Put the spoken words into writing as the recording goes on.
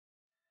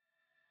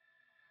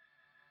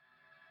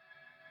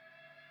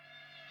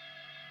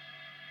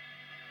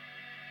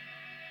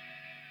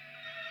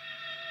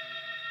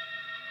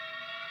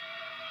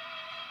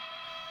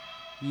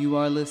You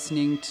are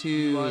listening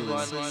to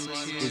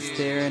Is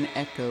There an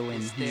Echo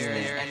in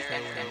Here?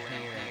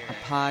 A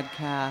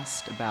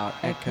podcast about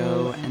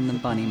Echo and the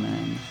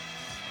Bunnymen.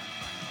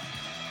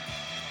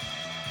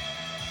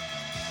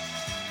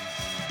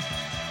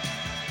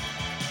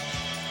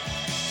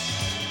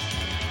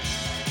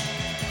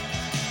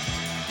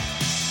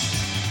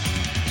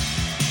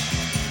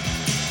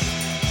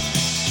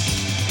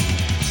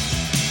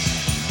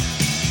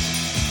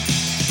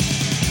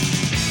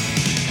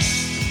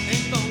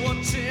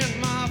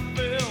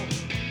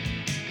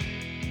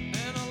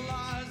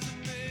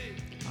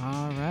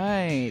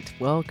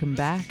 Welcome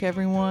back,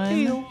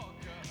 everyone.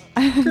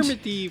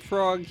 Kermit the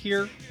Frog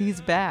here. He's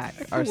back.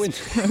 Our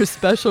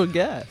special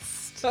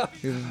guest.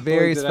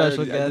 Very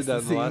special guest. I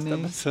did that in the last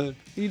evening. episode.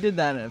 You did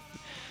that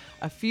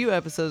a few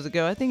episodes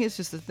ago. I think it's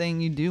just a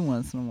thing you do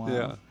once in a while.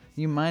 Yeah.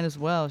 You might as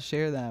well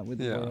share that with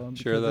the world.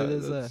 Share that. It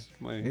is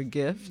a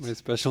gift. My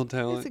special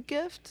talent. It's a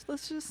gift.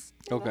 Let's just...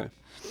 Okay.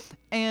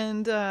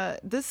 And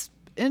this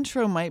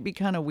intro might be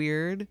kind of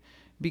weird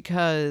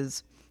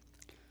because...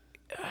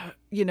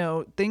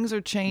 things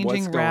are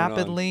changing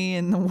rapidly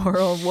in the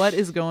world. What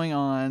is going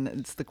on?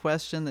 It's the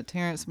question that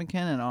Terence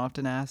McKinnon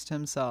often asked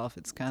himself.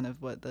 It's kind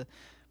of what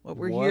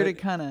we're here to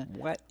kind of...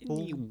 What in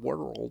the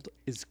world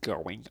is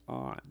going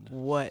on?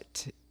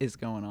 What is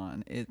going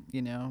on?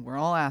 We're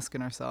all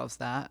asking ourselves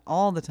that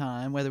all the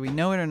time, whether we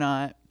know it or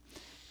not.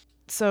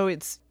 So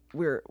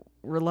we're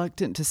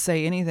reluctant to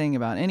say anything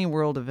about any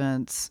world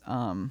events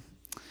in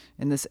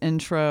this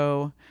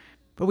intro.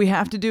 But we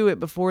have to do it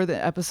before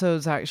the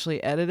episode's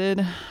actually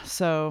edited.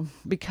 So,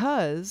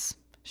 because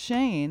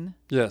Shane...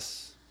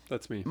 Yes,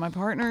 that's me. My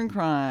partner in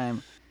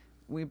crime,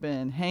 we've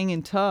been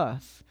hanging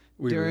tough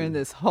during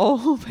this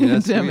whole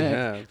pandemic.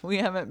 Yes, we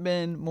haven't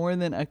been more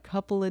than a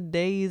couple of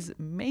days,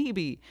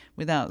 maybe,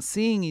 without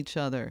seeing each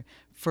other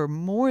for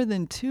more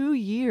than 2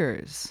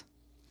 years.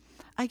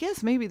 I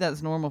guess maybe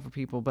that's normal for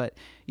people, but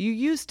you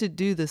used to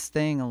do this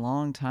thing a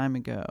long time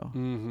ago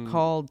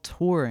called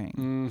touring.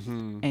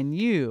 Mm-hmm. And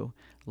you...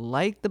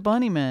 like the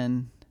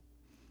Bunnymen,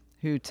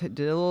 who did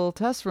a little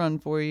test run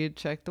for you,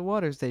 check the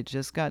waters. They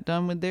just got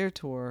done with their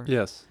tour.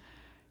 Yes.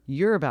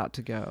 You're about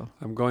to go.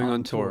 I'm going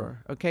on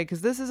tour. Okay,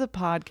 because this is a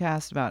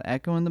podcast about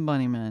Echo and the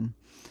Bunnymen.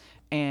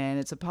 And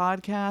it's a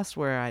podcast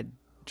where I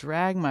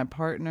drag my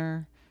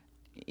partner,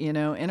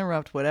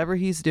 interrupt whatever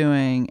he's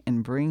doing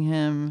and bring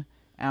him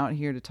out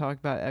here to talk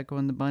about Echo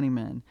and the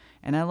Bunnymen.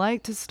 And I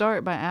like to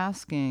start by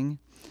asking,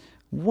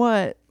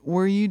 what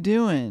were you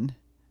doing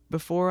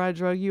before I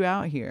drug you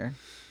out here?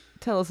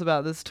 Tell us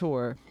about this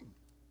tour.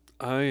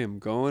 I am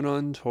going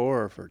on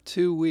tour for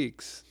 2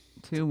 weeks.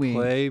 2 weeks.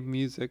 Play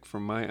music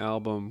from my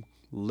album,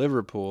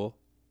 Liverpool.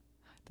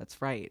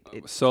 That's right.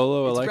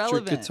 Solo it's electric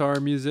relevant. guitar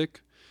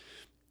music,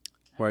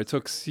 where I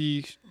took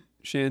sea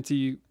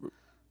shanty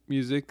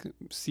music,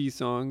 sea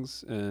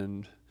songs,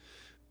 and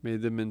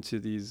made them into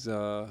these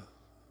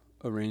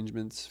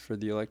arrangements for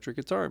the electric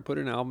guitar and put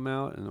an album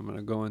out. And I'm going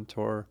to go on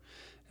tour,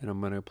 and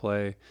I'm going to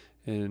play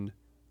in...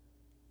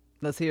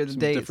 Let's hear the some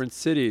dates. different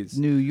cities.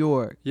 New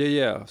York.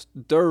 Yeah.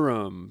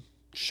 Durham,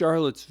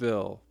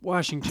 Charlottesville,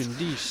 Washington,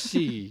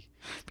 D.C.,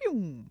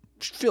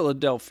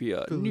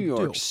 Philadelphia, New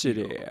York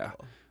City,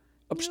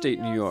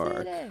 upstate New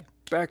York,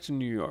 back to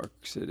New York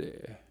City,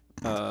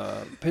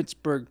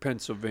 Pittsburgh,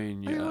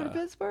 Pennsylvania. Are you going to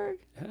Pittsburgh?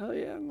 Hell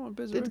yeah, I'm going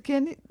to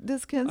Pittsburgh.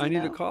 Does Kenzie I need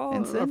know? to call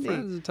and our Cindy.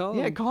 friends and tell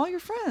them. Yeah, call your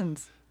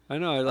friends. I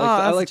know.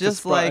 I like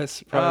just to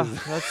surprise.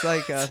 That's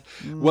like a...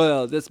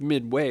 Well, that's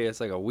midway. It's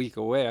like a week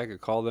away. I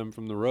could call them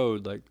from the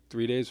road like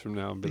 3 days from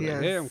now and be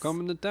like, hey, I'm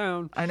coming to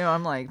town. I know.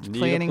 I'm like Need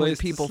planning a with place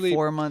to people sleep.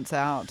 4 months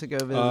out to go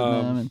visit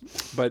them.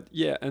 But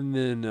yeah, and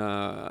then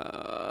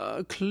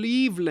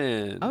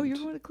Cleveland. Oh, you're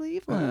going to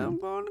Cleveland. I'm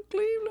going to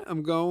Cleveland.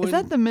 I'm going. Is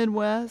that the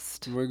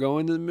Midwest? We're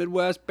going to the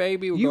Midwest,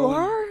 baby. You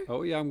are?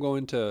 Oh yeah, I'm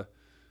going to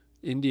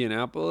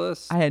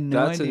Indianapolis. I had no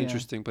idea. That's an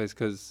interesting place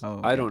because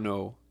I don't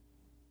know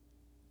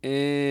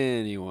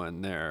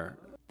anyone there.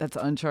 That's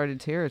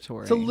uncharted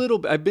territory. It's a little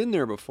bit. I've been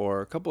there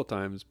before a couple of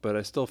times, but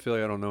I still feel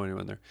like I don't know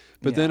anyone there.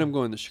 But then I'm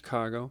going to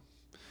Chicago,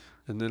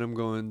 and then I'm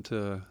going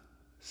to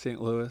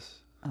St.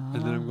 Louis, and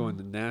then I'm going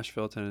to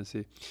Nashville,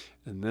 Tennessee,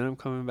 and then I'm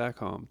coming back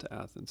home to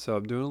Athens. So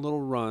I'm doing a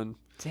little run.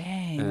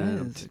 Dang, and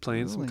that I'm is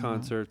playing really some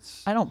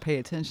concerts. I don't pay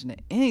attention to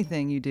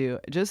anything you do.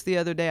 Just the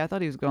other day, I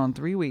thought he was gone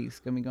 3 weeks.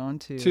 Gonna be gone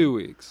 2. 2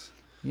 weeks.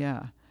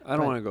 Yeah. I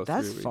don't want to go 3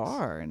 weeks. That's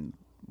far and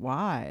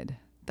wide.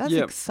 That's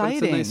yeah, exciting.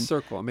 But it's a nice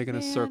circle. I'm making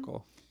a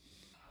circle.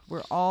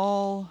 We're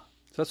all...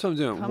 So that's what I'm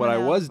doing. What I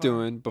was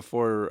doing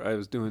before I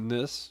was doing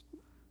this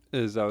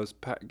is I was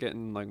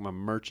getting like my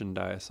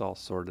merchandise all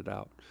sorted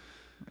out.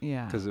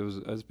 Yeah. Because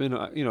it's been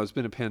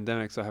a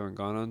pandemic, so I haven't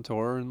gone on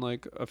tour in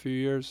like a few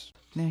years.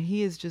 Now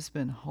he has just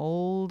been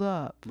holed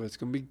up. But it's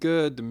gonna be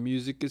good. The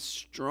music is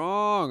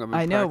strong.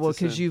 I know. Well,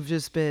 because you've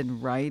just been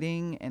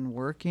writing and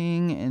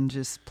working and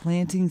just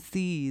planting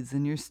seeds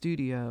in your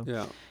studio.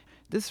 Yeah.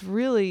 This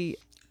really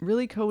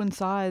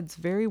coincides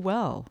very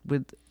well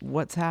with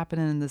what's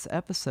happening in this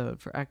episode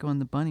for Echo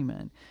and the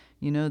Bunnymen.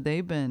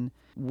 They've been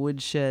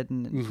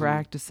woodshedding and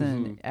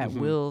practicing at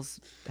Will's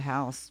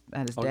house,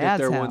 at his I'll get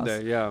dad's there house. one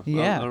day. Yeah.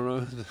 Yeah. I don't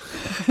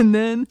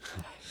know.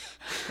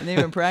 and they've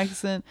been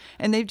practicing,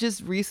 and they've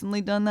just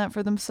recently done that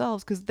for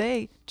themselves because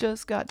they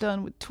just got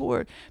done with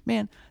tour.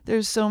 Man,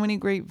 there's so many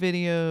great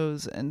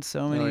videos and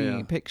so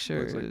many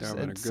pictures. Looks like they're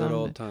having a and good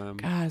old time.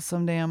 God,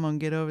 someday I'm gonna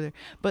get over there.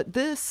 But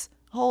this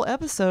whole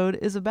episode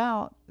is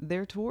about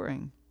their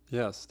touring.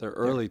 Yes, they're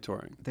early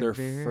touring. they're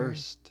Their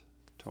first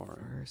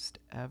touring. First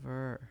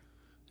ever.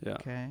 Yeah.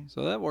 Okay.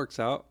 So that works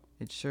out.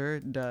 It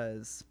sure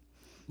does.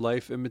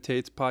 Life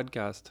imitates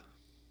podcast.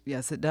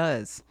 Yes, it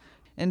does.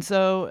 And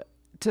so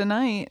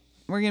tonight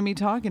we're going to be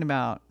talking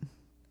about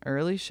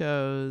early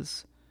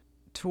shows,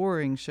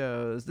 touring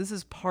shows. This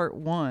is part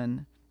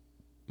 1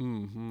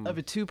 of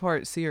a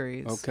 2-part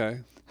series. Okay.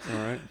 All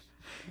right.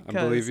 I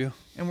believe you.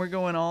 And we're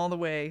going all the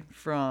way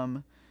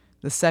from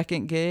the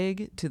second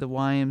gig to the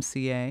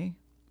YMCA.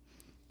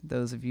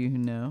 Those of you who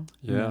know.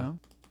 Yeah. Know.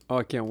 Oh,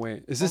 I can't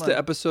wait. Is this the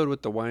episode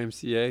with the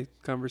YMCA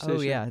conversation?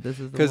 Oh, yeah. This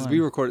is the Because one. we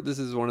recorded, this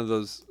is one of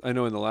those, I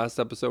know in the last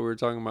episode we were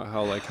talking about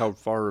how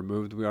far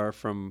removed we are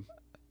from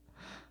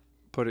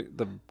putting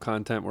the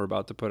content we're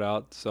about to put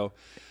out. So,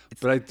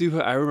 but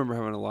I remember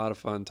having a lot of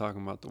fun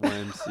talking about the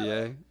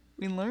YMCA.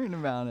 We learned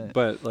about it.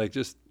 But I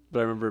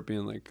remember it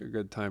being like a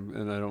good time,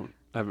 and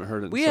I haven't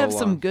heard it We in so have long.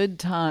 some good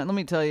time. Let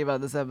me tell you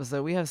about this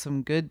episode. We have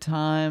some good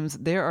times.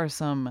 There are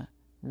some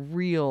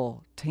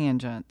real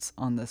tangents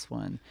on this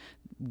one.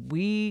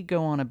 We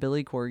go on a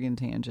Billy Corgan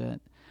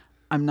tangent.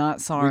 I'm not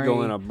sorry. We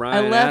go on a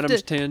Bryan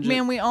Adams tangent.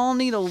 Man, we all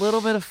need a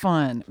little bit of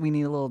fun. We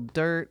need a little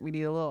dirt. We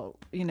need a little,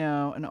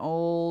 an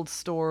old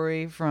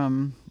story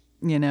from,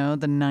 the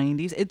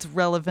 90s. It's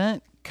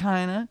relevant,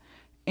 kind of.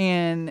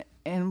 And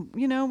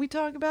we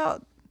talk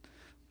about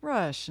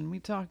Rush, and we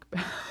talk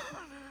about...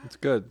 It's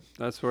good.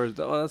 That's where it's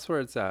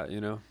at,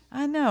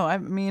 I know.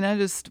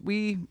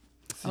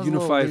 It's a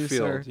unified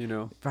field,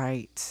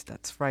 Right.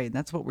 That's right.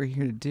 That's what we're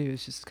here to do,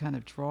 is just kind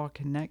of draw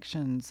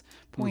connections,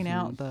 point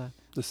out the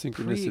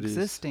synchronicities,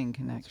 pre-existing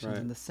connections, right,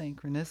 and the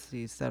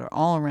synchronicities that are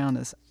all around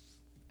us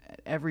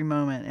at every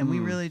moment. And we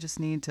really just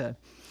need to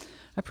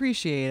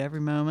appreciate every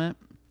moment.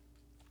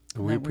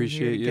 And we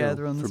appreciate you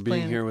for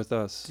being here with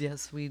us.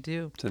 Yes, we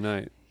do.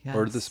 Tonight. Yes.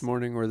 Or this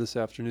morning or this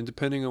afternoon,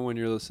 depending on when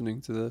you're listening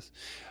to this.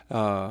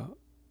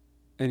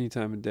 Any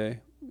time of day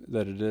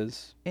that it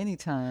is. Any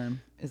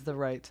time is the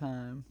right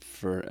time.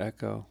 For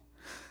Echo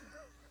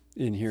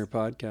In Here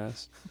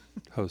podcast,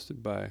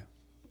 hosted by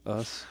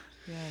us.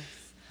 Yes.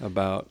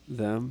 About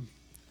them.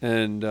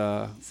 And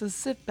so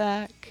sit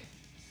back,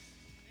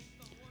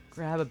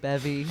 grab a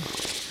bevy,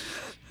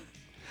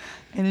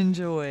 and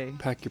enjoy.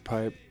 Pack your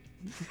pipe.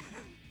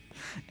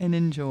 And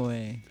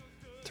enjoy.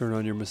 Turn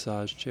on your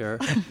massage chair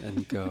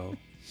and go.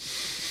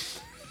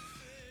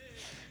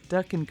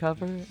 Duck and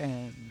cover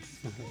and...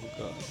 Oh,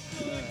 God.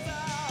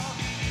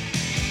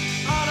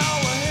 On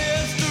all the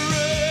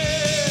history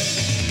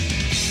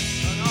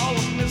and all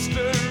the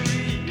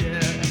mystery, yeah.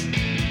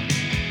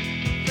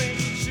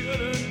 Things that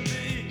shouldn't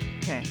be.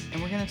 Okay,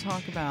 and we're going to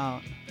talk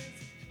about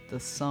the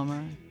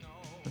summer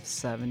of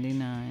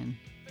 79.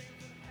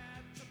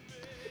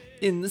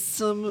 In the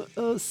summer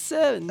of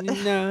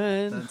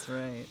 79. That's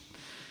right.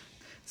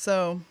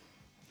 So,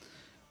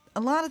 a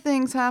lot of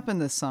things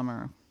happened this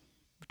summer.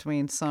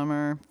 Between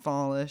summer,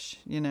 fallish,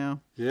 Yeah.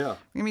 We're going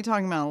to be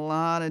talking about a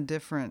lot of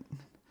different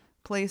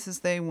places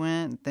they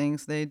went,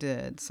 things they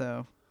did.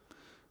 So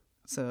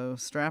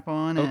strap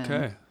on in.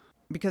 Okay.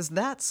 Because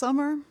that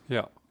summer,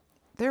 Yeah.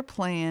 they're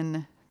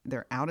playing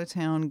their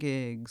out-of-town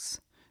gigs,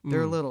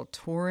 their little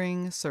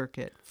touring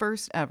circuit,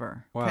 first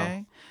ever, Wow.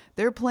 okay?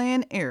 They're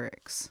playing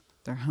Eric's,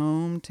 their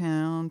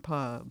hometown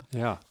pub.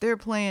 Yeah. They're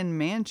playing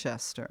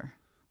Manchester,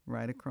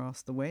 right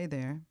across the way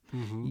there,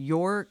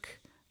 York,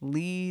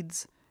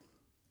 Leeds,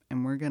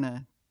 and we're going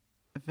to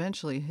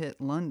eventually hit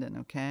London,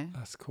 okay?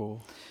 That's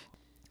cool.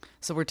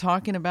 So we're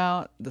talking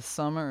about the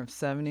summer of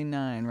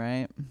 79,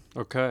 right?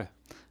 Okay.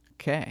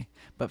 Okay.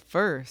 But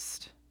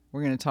first,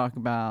 we're going to talk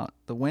about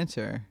the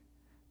winter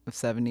of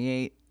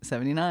 78,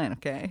 79,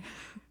 okay?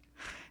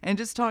 And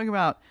just talk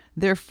about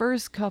their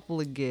first couple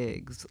of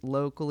gigs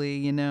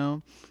locally,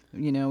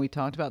 we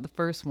talked about the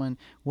first one.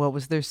 What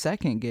was their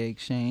second gig,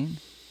 Shane?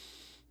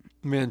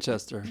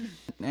 Manchester.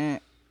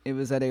 It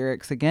was at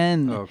Eric's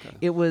again. Oh, okay.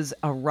 It was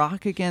a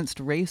Rock Against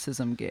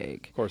Racism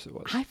gig. Of course it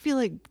was. I feel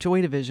like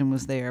Joy Division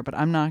was there, but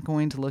I'm not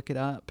going to look it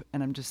up.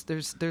 And I'm just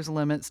there's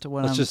limits to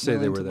what Let's I'm just say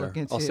they willing were to there. look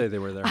into. I'll say they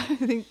were there. I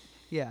think,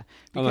 yeah.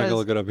 I'm not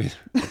going to because-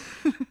 look it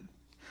up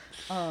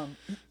either.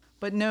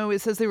 But no, it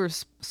says they were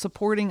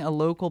supporting a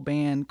local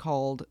band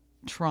called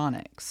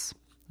Tronics.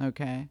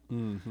 Okay.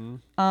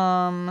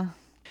 Mm-hmm.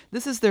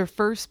 This is their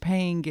first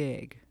paying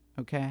gig.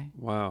 Okay.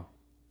 Wow.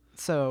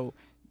 So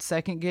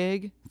second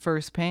gig,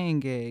 first paying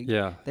gig.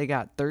 Yeah. They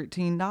got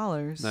 $13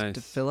 Nice.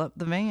 to fill up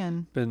the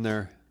van. Been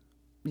there.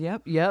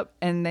 Yep.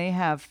 And they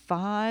have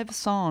 5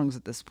 songs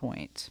at this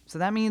point. So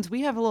that means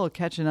we have a little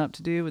catching up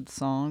to do with the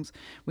songs.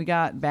 We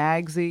got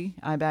Bagsy,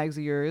 I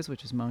Bagsy Yours,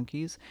 which is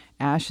Monkeys,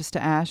 Ashes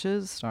to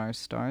Ashes,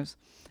 Stars,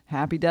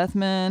 Happy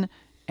Deathman,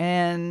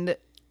 and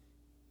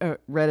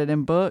read it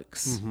in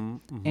books,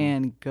 Mm-hmm.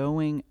 and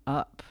Going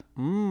Up.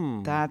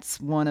 That's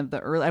one of the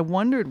early. I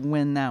wondered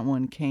when that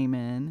one came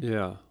in.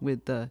 Yeah.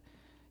 With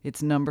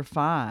it's number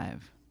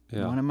 5.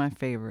 Yeah. One of my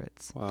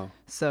favorites. Wow.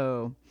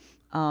 So,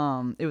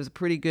 it was a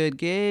pretty good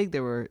gig.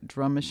 There were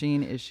drum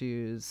machine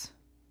issues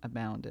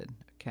abounded.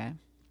 Okay.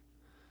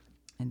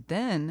 And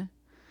then,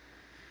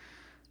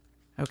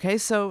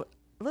 so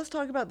let's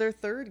talk about their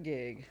third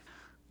gig.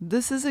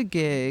 This is a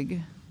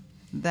gig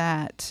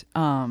that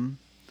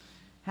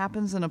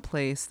happens in a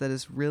place that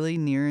is really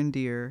near and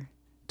dear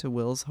to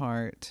Will's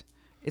heart.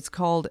 It's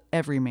called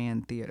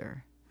Everyman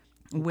Theater,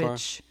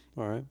 which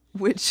All right.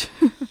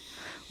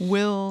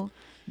 Will,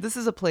 this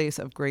is a place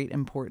of great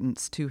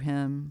importance to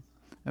him.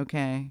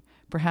 Okay.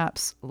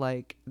 Perhaps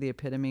like the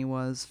epitome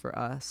was for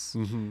us.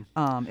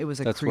 Mm-hmm. It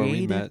was a That's creative,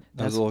 where we met.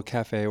 That was a little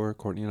cafe where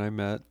Courtney and I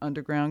met.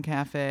 underground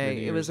cafe.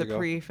 Many It was years a ago.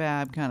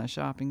 prefab kind of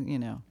shopping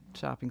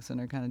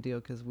center kind of deal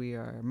because we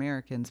are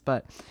Americans.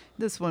 But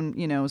this one,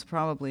 was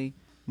probably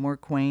more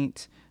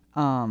quaint.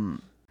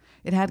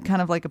 It had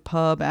kind of like a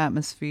pub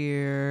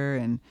atmosphere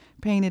and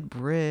painted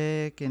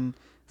brick and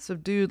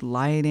subdued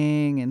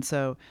lighting. And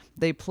so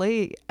they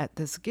play at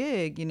this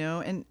gig,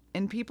 and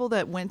people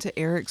that went to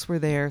Eric's were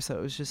there. So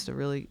it was just a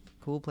really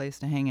cool place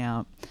to hang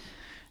out.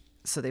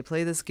 So they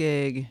play this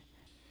gig.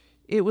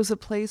 It was a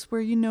place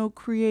where,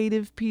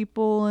 creative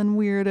people and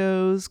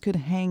weirdos could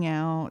hang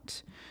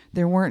out.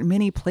 There weren't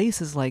many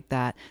places like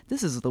that.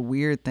 This is the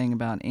weird thing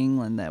about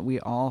England that we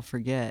all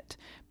forget.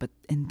 But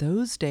in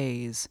those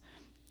days,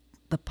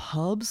 the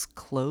pubs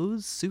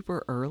closed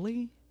super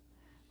early,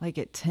 like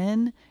at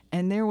 10,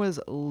 and there was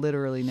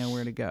literally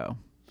nowhere to go.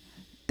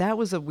 That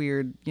was a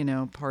weird,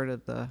 part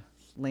of the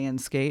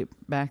landscape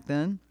back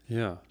then.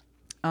 Yeah.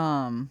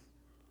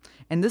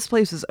 And this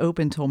place is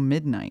open till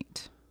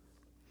midnight.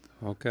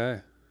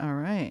 Okay. All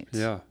right.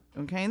 Yeah.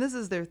 Okay, and this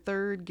is their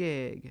third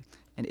gig,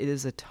 and it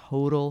is a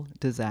total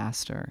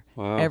disaster.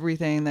 Wow.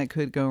 Everything that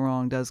could go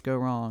wrong does go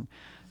wrong.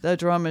 The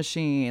drum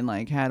machine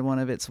had one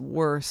of its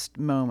worst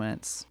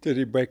moments. Did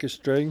he break a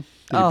string?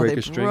 Did he They break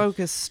a string? broke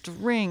a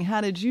string.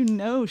 How did you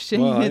know, Shane?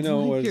 Well, I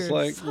know what it's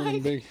like when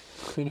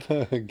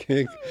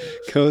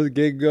a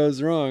gig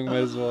goes wrong. Might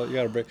as well, you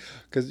got to break.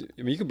 Because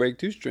you can break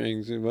 2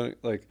 strings. Well,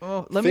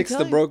 let me Fix tell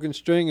the you. broken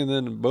string and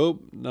then,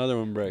 boop, another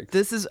one breaks.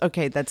 This is,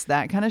 that's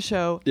that kind of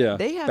show. Yeah,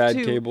 They have bad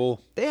to,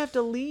 cable. They have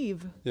to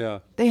leave. Yeah.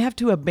 They have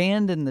to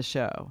abandon the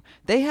show.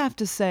 They have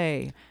to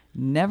say,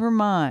 never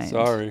mind.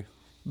 Sorry.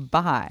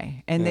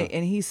 Bye. And Yeah.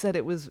 and he said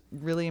it was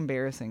really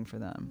embarrassing for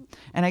them.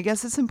 And I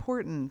guess it's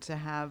important to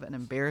have an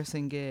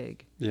embarrassing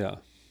gig, Yeah.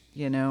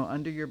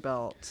 under your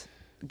belt.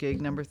 Gig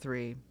number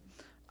 3.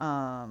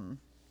 All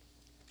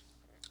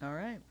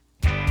right.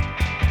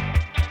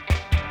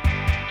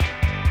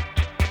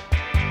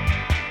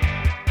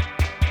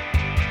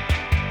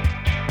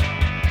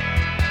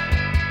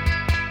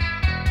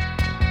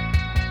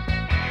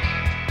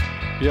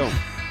 Yo.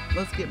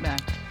 Let's get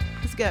back.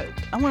 Let's go.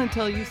 I want to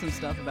tell you some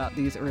stuff about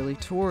these early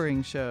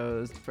touring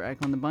shows for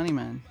Echo and the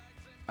Bunnymen.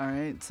 All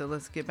right, so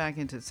let's get back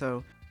into it.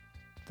 So,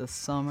 the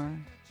summer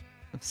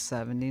of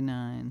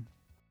 '79.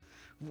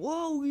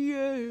 Whoa,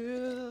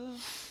 yeah.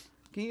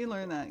 Can you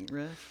learn that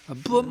riff? I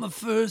bought my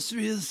first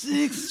real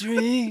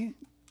 6-string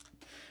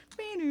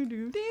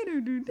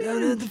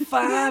down at the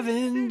 5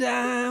 and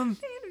dime.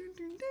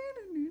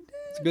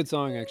 It's a good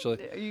song, actually.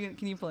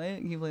 Can you play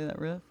it? Can you play that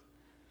riff?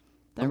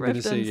 That I'm riff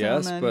going to say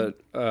doesn't sound yes,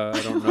 that but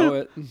I don't know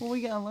it. Well,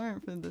 we gotta learn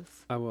from this.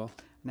 I will.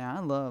 Now, I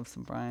love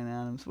some Bryan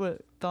Adams.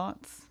 What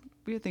thoughts?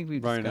 We think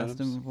we've Bryan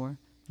discussed Adams? him before.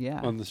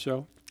 Yeah. On the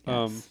show.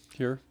 Yes.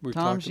 Here, we've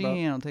Tom talked about.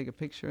 Sheehan will take a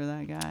picture of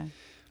that guy.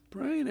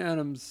 Bryan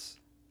Adams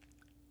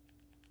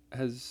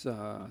has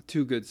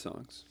 2 good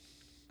songs.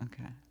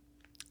 Okay.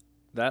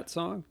 That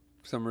song,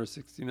 Summer of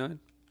 '69,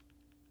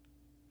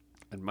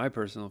 and my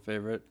personal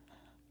favorite,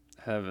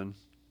 Heaven.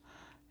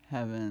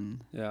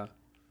 Heaven. Yeah.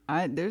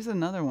 There's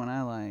another one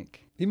I like.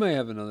 He might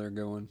have another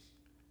good one.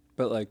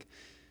 But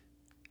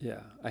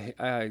yeah,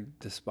 I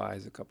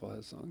despise a couple of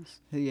his songs.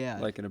 Yeah.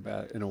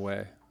 In a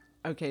way.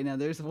 Okay, now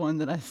there's one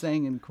that I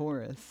sang in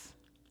chorus.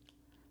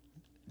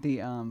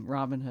 The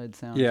Robin Hood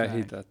soundtrack. Yeah, I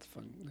hate that.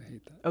 I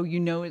hate that. Oh,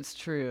 it's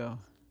true.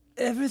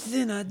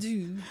 Everything I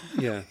do.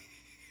 Yeah.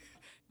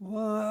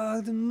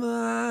 Walk the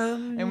mile.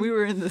 And we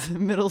were in the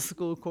middle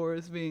school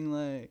chorus being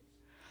like,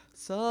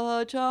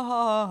 such a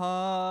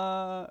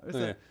heart, or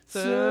Yeah.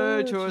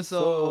 search your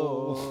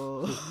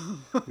soul.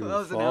 That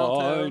was an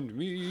alto. Find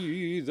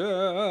me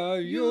there,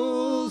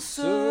 you'll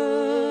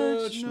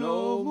search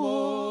no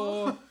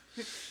more.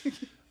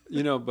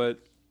 But,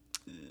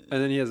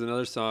 and then he has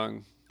another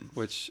song,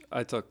 which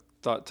I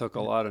thought took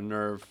a lot of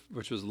nerve,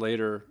 which was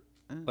later.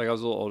 I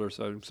was a little older,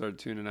 so I started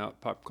tuning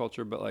out pop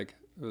culture, but it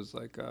was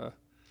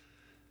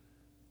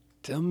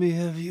tell me,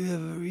 have you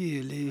ever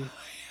really,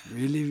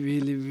 really,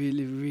 really,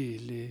 really,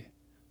 really,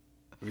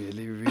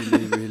 really,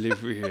 really, really,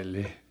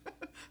 really,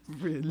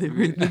 Really,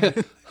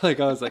 really. I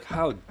was like,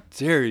 how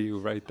dare you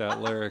write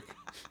that lyric?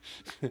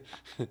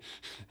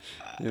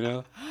 You're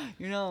not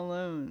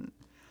alone.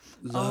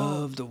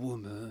 Loved a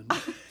woman.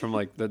 From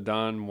like the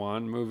Don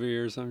Juan movie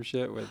or some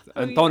shit with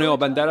Oh, you Antonio know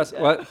Johnny Banderas. Depp.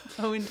 What?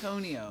 Oh,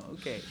 Antonio.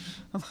 Okay.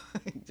 I'm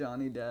like,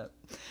 Johnny Depp.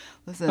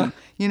 Listen,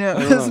 you know,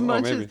 I don't as know. Oh,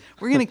 much as maybe.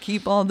 we're going to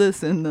keep all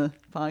this in the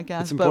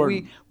podcast, It's but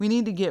important. we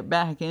need to get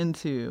back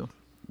into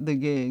the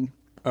gig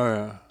Oh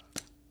yeah.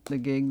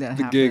 that The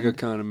happened. gig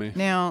economy.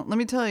 Now, let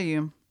me tell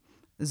you,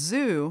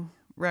 Zoo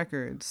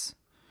Records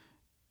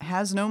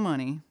has no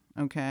money,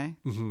 okay?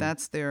 Mm-hmm.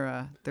 That's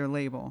their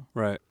label.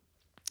 Right.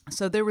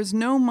 So there was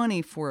no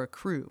money for a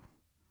crew.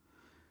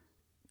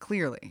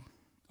 Clearly.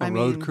 A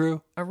road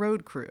crew? A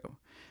road crew.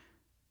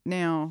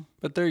 Now,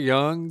 But they're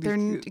young. they're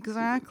You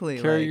exactly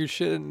carry like, your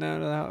shit in and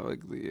out of the house.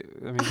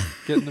 I mean,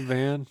 get in the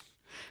van.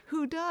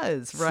 who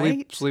does,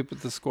 right? Sleep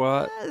with the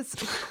squad. Yes,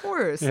 of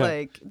course. Yeah.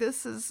 Like,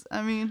 this is,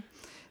 I mean,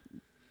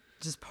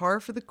 just par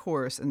for the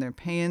course, and they're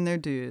paying their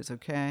dues,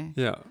 okay?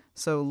 Yeah.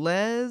 So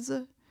Les,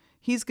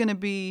 he's going to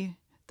be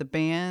the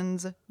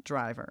band's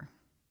driver.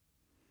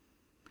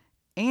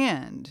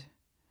 And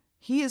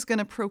he is going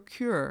to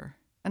procure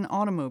an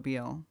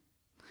automobile,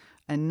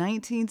 a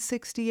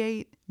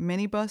 1968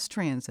 minibus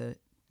Transit,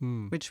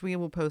 which we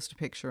will post a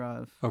picture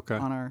of Okay.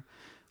 on our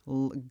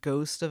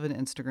ghost of an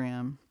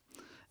Instagram.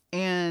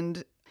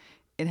 And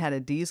it had a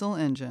diesel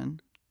engine,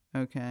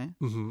 okay?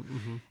 Mm-hmm,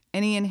 mm-hmm.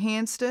 And he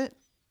enhanced it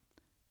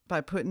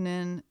by putting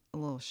in a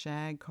little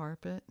shag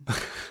carpet,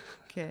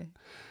 okay,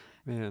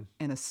 Man,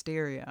 and a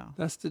stereo.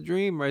 that's the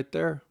dream right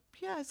there.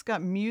 Yeah, it's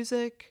got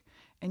music,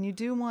 and you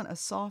do want a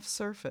soft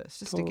surface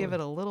just to give it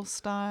a little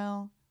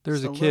style.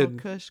 There's just a little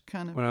kid cush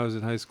kind of when I was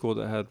in high school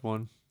that had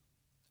one.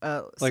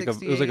 Like it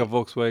 68. was like a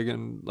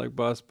Volkswagen like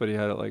bus, but he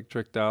had it like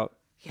tricked out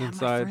Yeah, my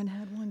inside. friend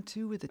had one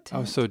too with a tent. I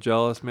was so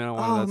jealous, man. I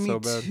wanted that me so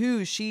bad.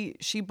 too.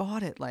 She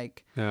bought it.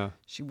 Like, Yeah.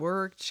 she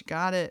worked, she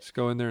got it. Just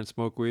go in there and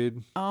smoke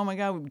weed. Oh my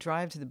God, we would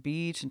drive to the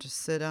beach and just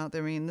sit out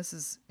there. I mean, this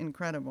is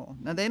incredible.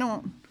 Now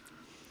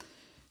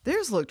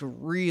theirs looked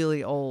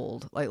really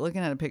old. Like,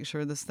 looking at a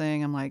picture of this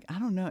thing, I'm like, I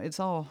don't know.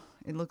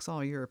 It looks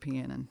all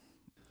European. And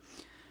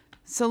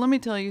so let me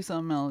tell you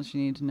something else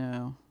you need to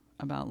know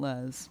about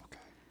Les. Okay.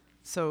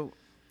 So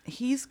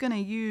he's going to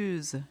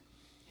use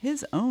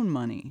his own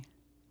money,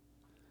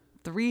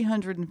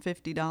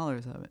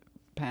 $350 of it,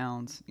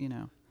 pounds, you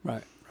know.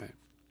 Right, right.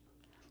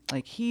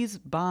 Like, he's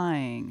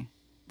buying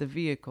the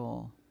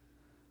vehicle,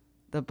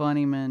 the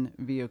Bunnyman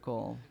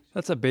vehicle.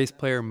 That's a bass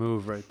player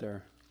move right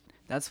there.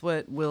 That's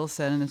what Will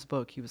said in his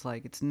book. He was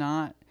like, it's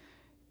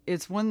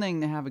one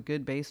thing to have a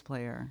good bass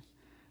player,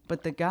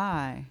 but the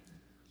guy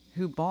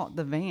who bought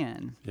the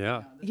van,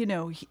 Yeah. you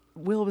know,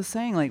 Will was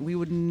saying, like, we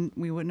wouldn't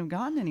have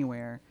gotten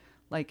anywhere.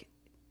 Like,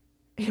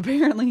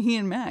 apparently he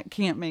and Matt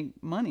can't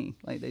make money.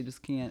 Like, they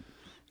just can't.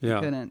 Yeah.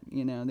 Couldn't,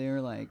 you know, they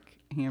were like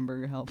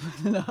hamburger helping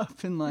it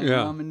up and like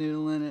Yeah. ramen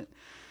noodling it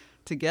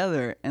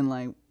together. And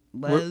like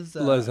Les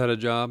Les had a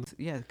job.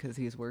 yeah, because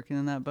he's working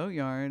in that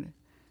boatyard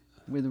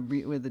with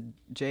a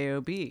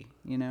job,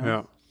 you know.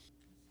 Yeah.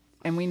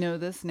 And we know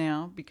this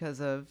now because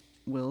of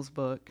Will's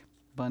book,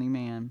 Bunny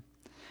Man.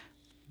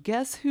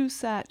 Guess who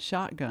sat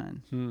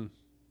shotgun?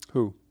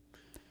 Who?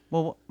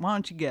 Well, why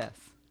don't you guess?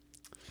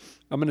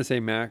 I'm gonna say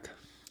Mac.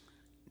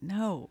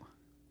 No,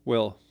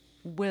 Will.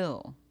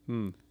 Will.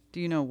 Do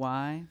you know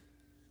why?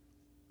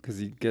 Because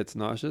he gets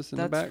nauseous in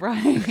the back. That's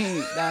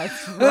right.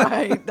 That's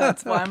right.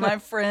 That's why my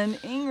friend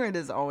Ingrid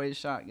is always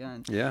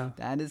shotgun. Yeah.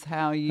 That is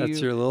how you. That's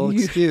your little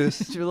excuse.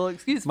 It's your little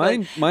excuse.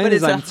 Mine but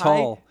is it's a I'm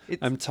tall. it's-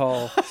 I'm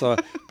tall. So,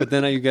 but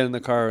then you get in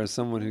the car with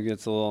someone who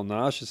gets a little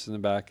nauseous in the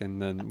back,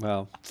 and then,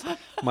 well,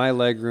 my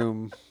leg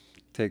room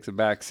takes a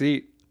back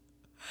seat,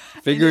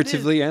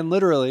 figuratively and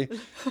literally.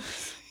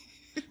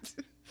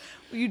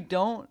 You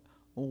don't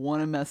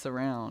want to mess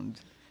around.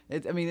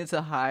 It's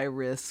a high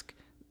risk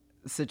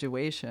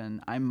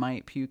situation. I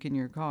might puke in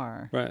your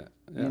car. Right.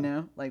 Yeah. You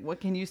know, like, what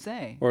can you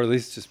say? Or at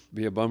least just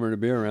be a bummer to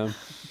be around.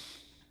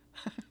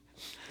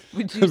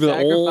 Would you Be like,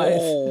 sacrifice?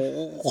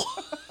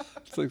 "Oh."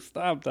 It's like,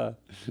 stop that.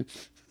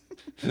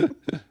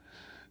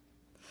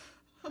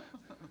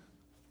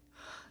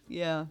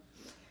 Yeah.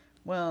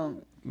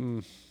 Well,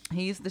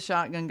 he's the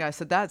shotgun guy.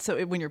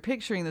 So when you're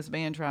picturing this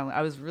band traveling,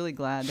 I was really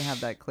glad to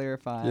have that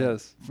clarified.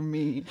 Yes. For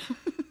me,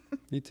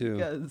 Me too.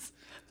 because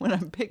when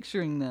I'm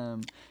picturing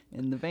them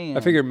in the van,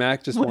 I figured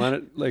Mac just took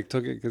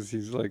it because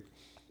he's like,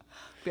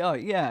 Oh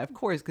yeah, of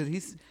course, because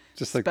he's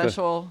just like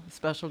special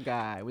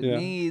guy with Yeah.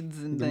 needs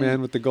and the things.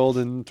 man with the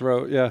golden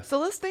throat. Yeah. So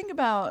let's think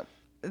about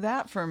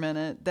that for a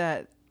minute.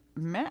 That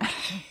Mac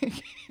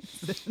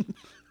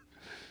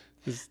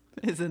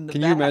is in the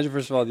Can back. you imagine,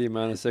 first of all, the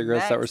amount of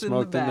cigarettes that were Mac's in the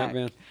smoked in that back.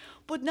 van?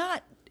 But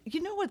not.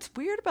 You know what's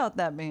weird about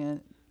that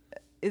man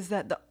is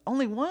that the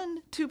only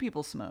two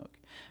people smoke.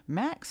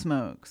 Mac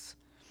smokes.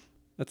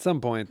 At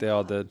some point, they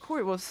all did.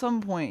 Corey, well, at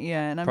some point,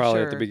 yeah, and I'm Probably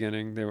sure at the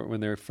beginning,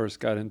 when they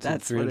first got into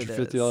That's the what it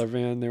 $350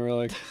 van, they were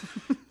like,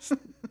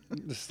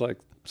 just like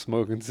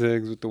smoking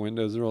cigs with the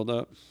windows rolled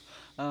up.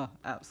 Oh,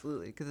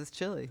 absolutely, because it's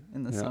chilly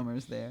in the Yeah.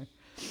 summers there.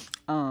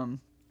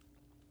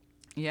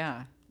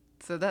 Yeah.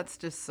 So that's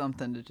just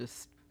something to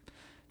just,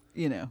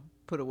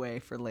 put away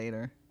for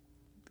later.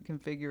 The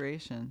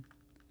configuration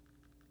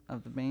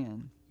of the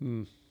band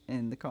Mm.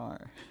 in the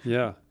car.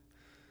 Yeah.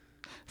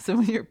 So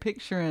when you're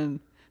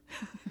picturing,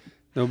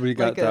 Nobody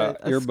got Like a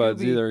earbuds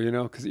Scooby.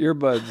 either, because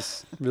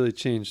earbuds really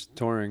changed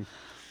touring.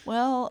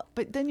 well,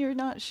 but then you're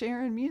not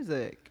sharing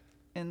music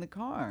in the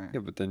car. Yeah,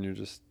 but then you're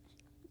just.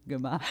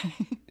 Goodbye.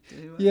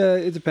 Yeah,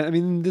 it depends. I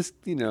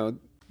mean,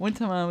 One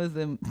time I was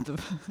in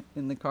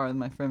the car with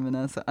my friend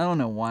Vanessa. I don't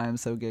know why I'm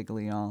so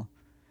giggly, y'all.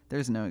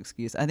 There's no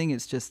excuse. I think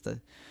it's just the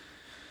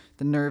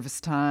nervous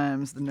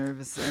times, the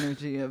nervous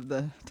energy of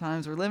the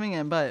times we're living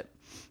in. But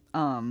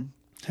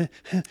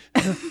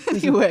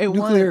anyway,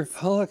 nuclear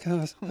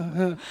holocaust.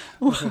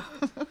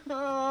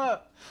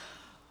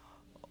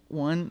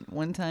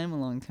 one time a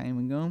long time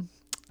ago,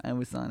 I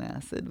was on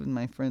acid with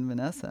my friend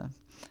Vanessa,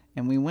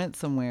 and we went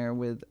somewhere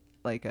with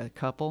like a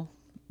couple.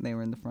 They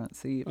were in the front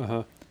seat.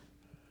 Uh-huh.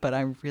 But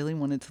I really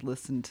wanted to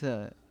listen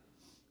to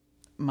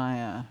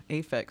my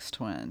Aphex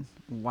Twin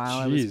while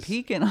I was Jeez.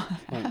 peaking on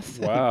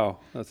acid. Wow,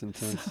 that's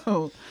intense.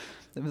 So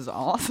it was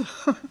awesome.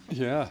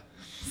 Yeah.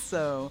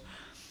 so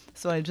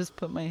I just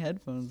put my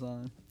headphones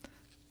on.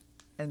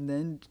 And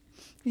then,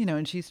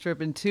 and she's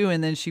tripping too.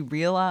 And then she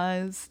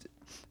realized,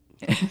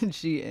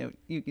 and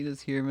you can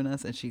just hear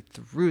Vanessa, and she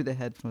threw the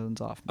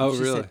headphones off. Oh,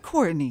 she really? said,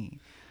 Courtney,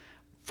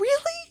 really?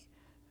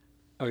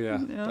 Oh, yeah.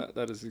 No.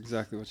 That is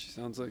exactly what she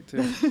sounds like,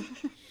 too.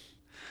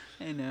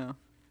 I know.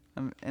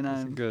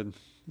 That's a good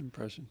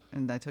impression.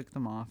 And I took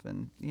them off,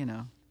 and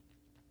Yeah,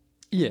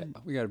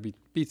 we got to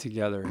be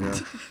together here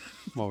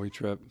while we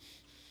trip.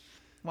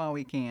 while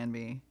we can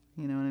be,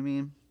 you know what I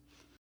mean?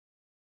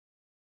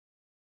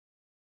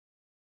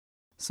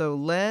 So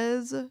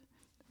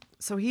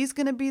he's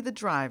gonna be the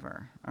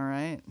driver, all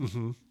right?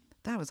 Mm-hmm.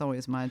 That was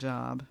always my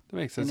job. That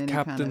makes In sense. any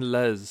Captain kind of-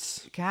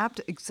 Les.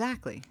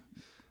 Exactly.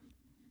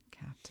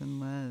 Captain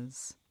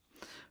Les.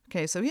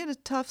 Okay, so he had a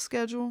tough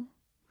schedule.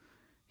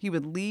 He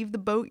would leave the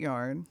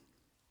boatyard,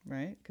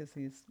 right? Because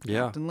he's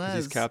Captain Les.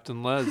 He's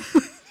Captain Les.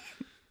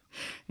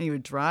 And he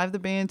would drive the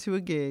band to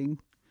a gig.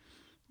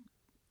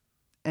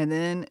 And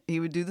then he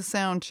would do the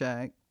sound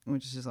check,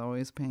 which is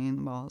always a pain in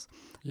the balls.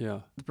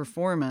 Yeah. The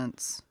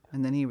performance.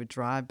 And then he would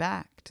drive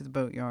back to the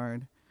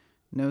boatyard.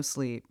 No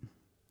sleep.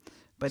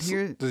 But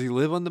here, Does he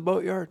live on the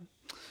boatyard?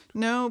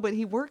 no, but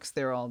he works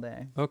there all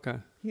day. Okay.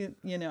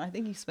 I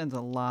think he spends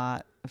a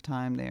lot of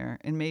time there,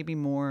 and maybe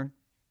more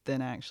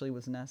than actually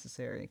was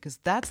necessary, because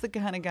that's the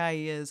kind of guy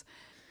he is.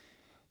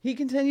 He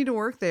continued to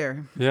work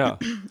there, Yeah.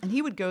 and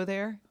he would go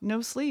there,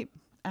 no sleep,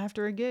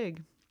 after a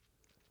gig,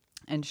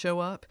 and show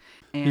up.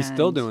 And He's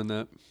still doing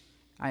that.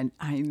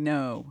 I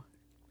know.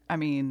 I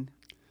mean,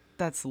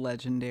 that's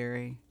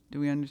legendary. Do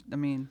we understand? I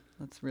mean,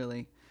 let's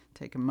really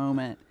take a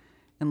moment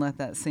and let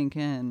that sink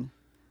in.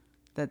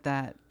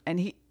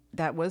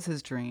 That was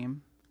his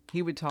dream.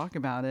 He would talk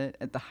about it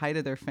at the height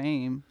of their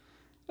fame.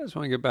 I just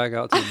want to get back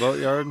out to the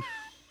boatyard.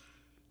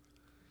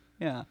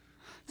 Yeah.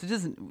 So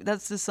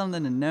that's just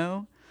something to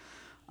know.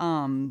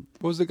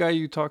 What was the guy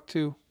you talked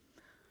to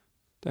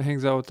that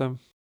hangs out with them?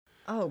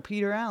 Oh,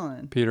 Peter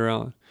Allen. Peter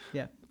Allen.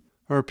 Yeah.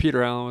 Or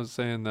Peter Allen was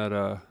saying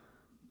that,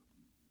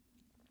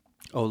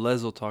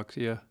 Les will talk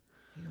to you.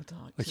 He'll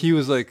talk Like to he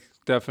was us. like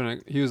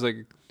definite. He was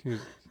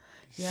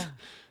Yeah.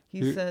 He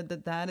you- said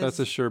that that's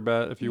a is sure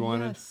bet if you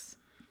wanted. yes,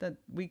 that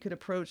we could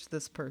approach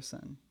this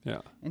person.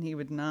 Yeah. And he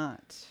would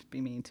not be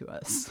mean to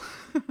us.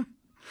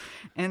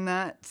 And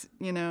that,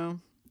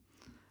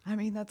 I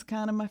mean, that's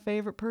kind of my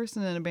favorite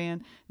person in a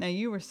band. Now,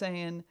 you were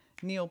saying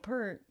Neil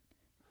Peart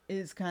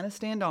is kind of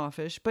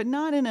standoffish, but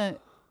not in a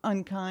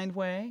unkind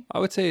way. I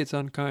would say it's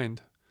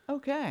unkind.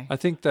 Okay. I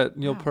think that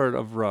Neil Wow. Peart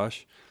of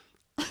Rush.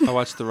 I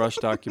watched the Rush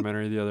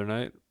documentary the other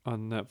night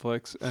on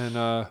Netflix, and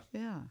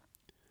Yeah.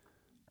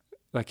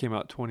 that came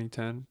out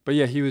 2010. But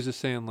yeah, he was just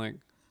saying like,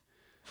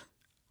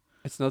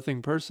 it's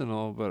nothing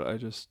personal, but I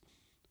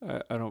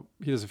don't.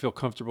 He doesn't feel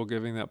comfortable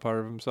giving that part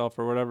of himself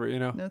or whatever,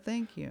 No,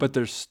 thank you. But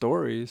there's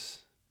stories.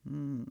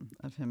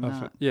 Of him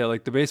Of, not. yeah,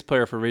 like the bass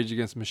player for Rage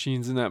Against the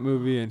Machines in that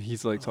movie, and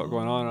he's like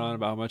going on and on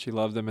about how much he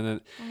loved them,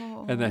 and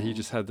then he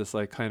just had this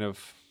like kind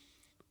of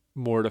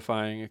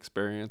mortifying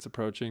experience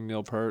approaching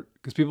Neil Peart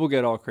because people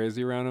get all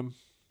crazy around him,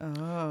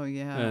 Oh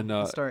yeah. and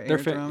He'll start they're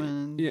air fa-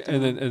 drumming. yeah,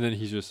 and then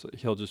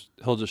he'll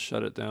just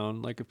shut it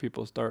down like if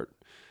people start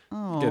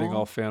getting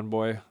all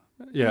fanboy.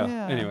 Yeah.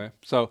 Yeah. Anyway,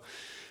 so,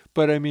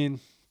 but I mean,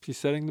 he's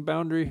setting the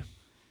boundary.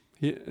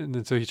 And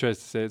then so he tries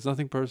to say it's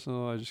nothing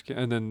personal. I just can't.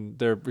 And then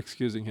they're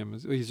excusing him.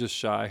 He's just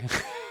shy.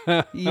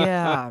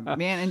 Yeah,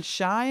 man, and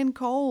shy and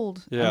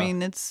cold. Yeah. I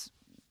mean,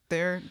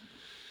 they're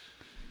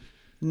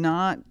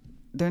not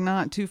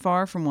too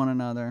far from one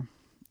another.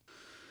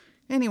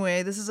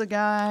 Anyway, this is a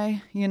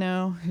guy,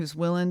 who's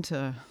willing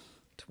to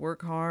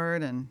work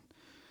hard and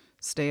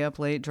stay up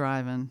late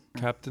driving.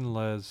 Captain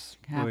Les.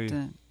 Oy.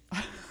 Captain.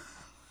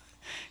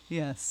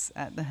 Yes,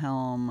 at the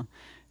helm,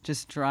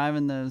 just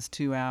driving those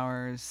 2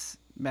 hours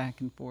back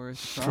and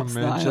forth across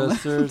From the island.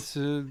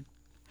 Manchester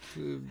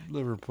to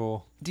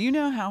Liverpool. Do you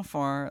know how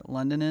far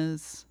London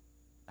is?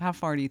 How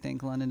far do you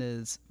think London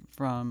is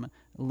from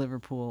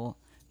Liverpool?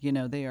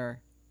 They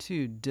are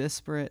two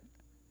disparate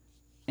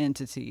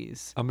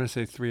entities. I'm going to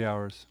say 3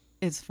 hours.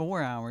 It's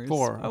 4 hours.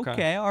 4,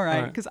 okay. All right.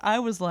 All right. Because I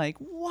was like,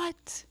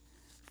 what?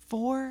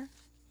 4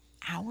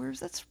 hours?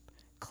 That's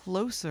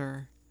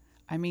closer.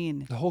 I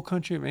mean, The whole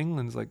country of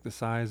England's like the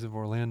size of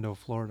Orlando,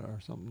 Florida or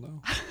something,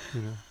 though.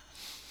 You know?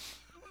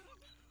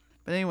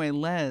 but anyway,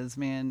 Les,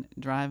 man,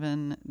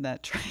 driving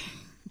that train.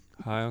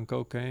 High on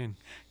cocaine.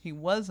 He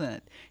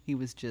wasn't. He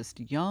was just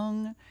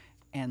young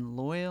and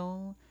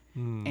loyal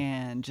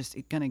and just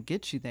gonna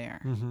get you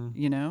there.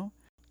 You know?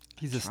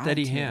 He's a Tried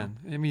steady to. hand.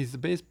 I mean, he's the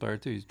bass player,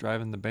 too. He's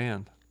driving the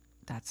band.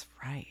 That's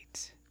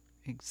right.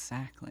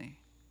 Exactly.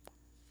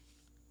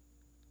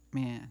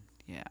 Man,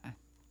 yeah.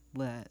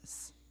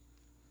 Les.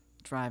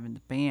 Driving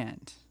the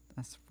band.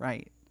 That's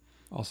right.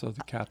 Also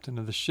the captain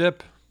of the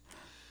ship.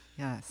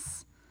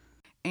 Yes.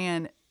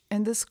 And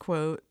this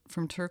quote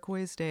from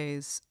Turquoise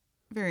Days,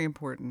 very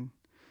important.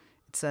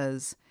 It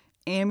says,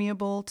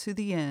 amiable to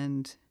the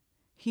end,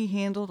 he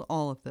handled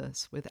all of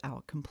this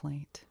without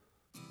complaint.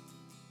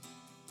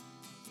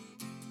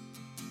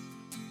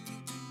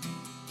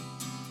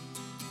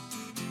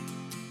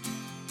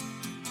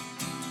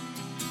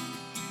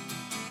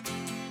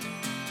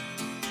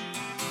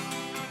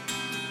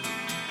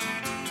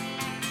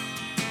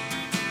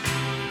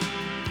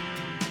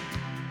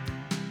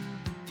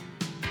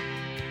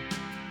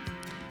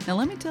 Now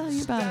let me tell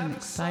you about an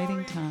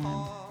exciting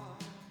time.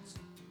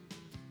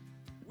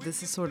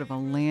 This is sort of a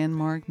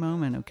landmark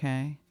moment,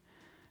 okay?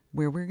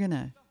 Where we're going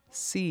to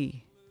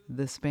see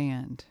this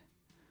band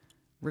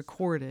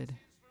recorded.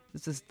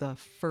 This is the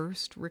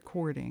first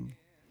recording,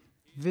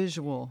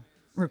 visual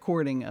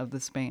recording of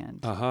this band.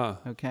 Uh-huh.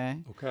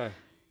 Okay? Okay.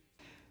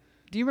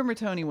 Do you remember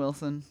Tony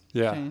Wilson?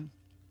 Yeah. Shane?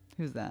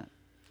 Who's that?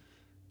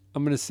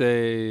 I'm going to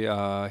say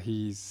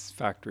he's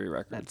Factory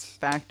Records. That's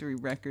Factory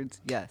Records,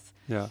 yes,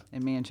 Yeah,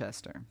 in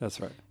Manchester. that's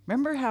right.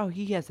 Remember how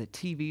he has a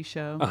TV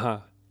show? Uh-huh.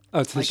 Oh,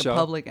 it's Like his a show?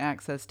 public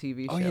access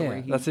TV show Oh, yeah.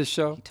 where That's his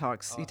show?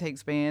 he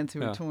takes bands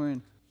who Yeah. are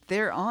touring.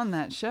 They're on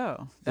that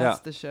show. That's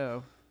the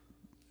show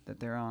that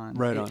they're on.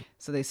 Right on.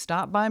 So they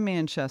stop by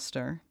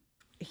Manchester.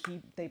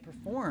 They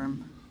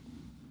perform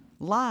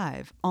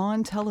live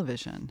on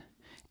television,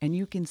 and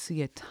you can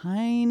see a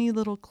tiny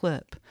little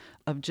clip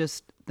of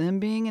just them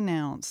being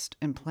announced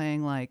and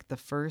playing like the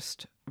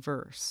first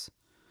verse.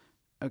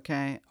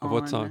 Okay, Of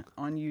what song?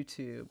 On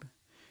YouTube.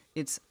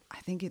 I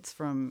think it's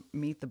from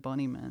Meet the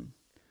Bunnymen.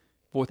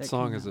 What that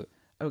song came is out.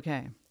 it?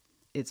 Okay,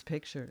 it's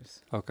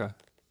Pictures, Okay.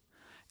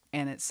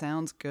 and it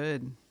sounds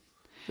good.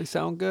 They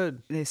sound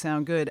good. They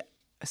sound good.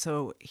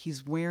 So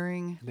he's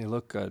wearing They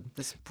look good.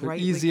 this They're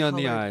brightly easy on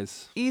the colored-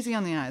 eyes. Easy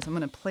on the eyes. I'm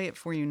going to play it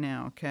for you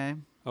now, okay?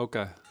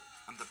 Okay.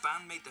 And the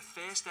band made the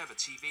first ever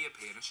TV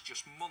appearance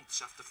just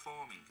months after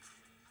forming.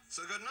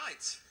 So good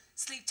night.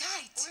 Sleep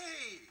tight.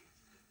 Whee!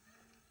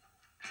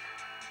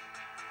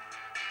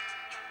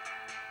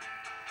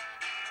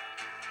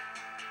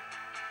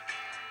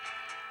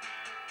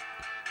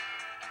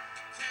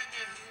 Can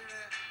you hear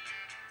it?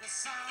 The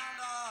sound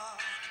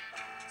of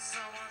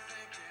someone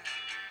thinking,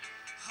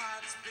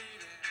 hearts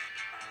beating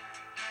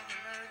on the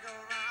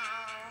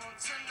merry-go-round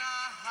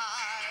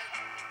tonight.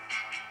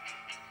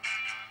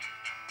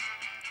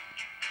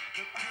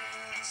 The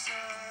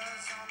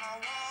pictures on my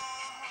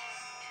wall.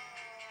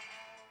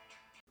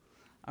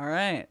 All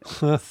right.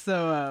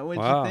 So what'd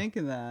Wow. you think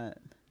of that?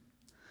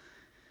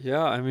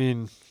 Yeah, I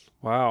mean,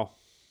 wow.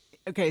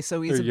 Okay,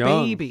 so he's They're a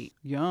young. baby.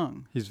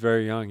 Young. He's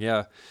very young,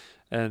 yeah.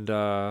 And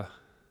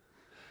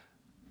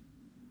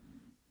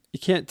you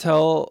can't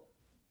tell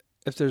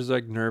if there's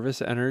like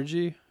nervous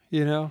energy,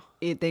 you know?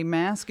 They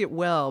mask it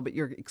well, but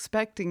you're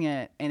expecting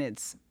it, and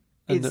it's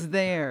And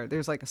there.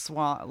 There's like a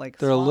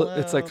They're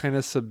it's like kind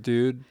of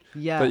subdued,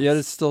 yes. but yet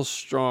it's still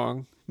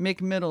strong.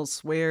 Mick Middle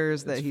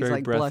swears that It's he's very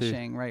like breathy.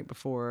 blushing right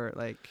before,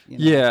 like, you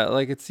know. Yeah,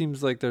 like it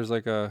seems like there's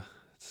a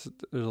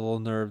little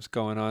nerves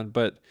going on,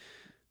 but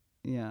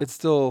Yeah. it's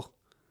still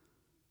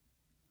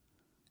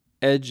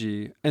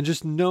edgy. And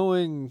just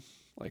knowing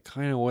like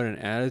kind of what an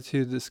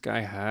attitude this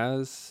guy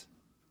has,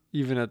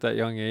 even at that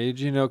young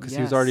age, you know, because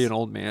he was already Yes. an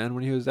old man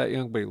when he was that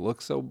young, but he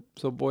looks so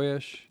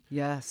boyish.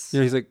 Yes. You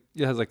know,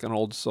 he has like an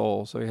old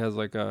soul, so he has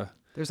like a,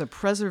 There's a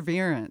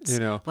perseverance. you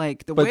know,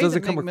 Like the but way it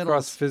doesn't that come Mick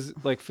across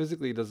Middle's,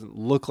 physically. It doesn't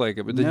look like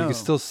it, but then you No. can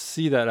still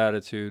see that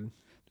attitude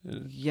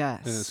in his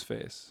yes.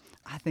 face.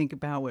 I think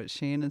about what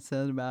Shannon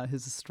said about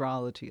his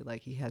astrology.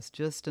 Like he has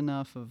just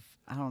enough of,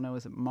 I don't know,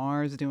 is it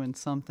Mars doing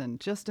something?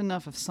 Just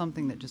enough of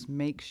something that just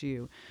makes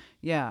you,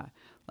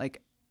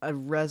 like a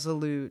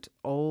resolute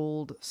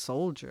old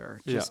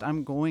soldier. Just, Yeah.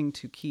 I'm going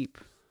to keep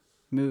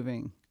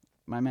moving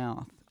my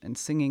mouth and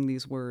singing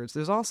these words.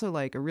 There's also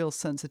like a real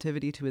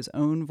sensitivity to his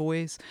own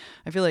voice.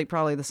 I feel like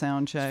probably the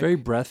sound check. It's very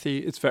breathy.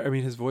 It's very, I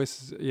mean, his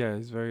voice is,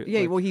 he's very,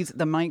 yeah, like, well,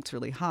 the mic's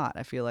really hot.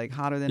 I feel like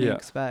hotter than he Yeah.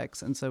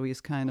 expects, and so he's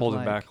kind of holding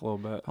like, back a little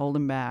bit.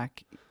 holding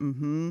back.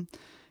 And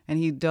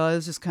he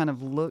does just kind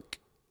of look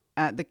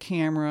at the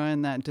camera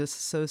in that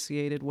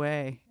disassociated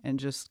way and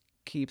just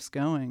keeps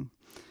going.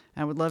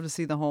 I would love to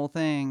see the whole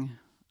thing.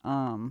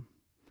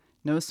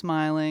 No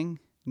smiling,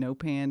 no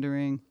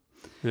pandering.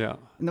 Yeah.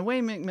 And the way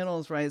Mick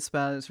Middles writes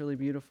about it is really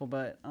beautiful,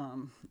 but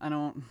I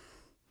don't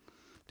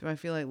Do I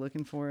feel like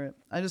looking for it?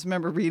 I just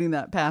remember reading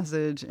that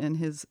passage in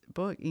his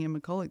book, Ian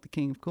McCulloch, The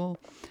King of Cool,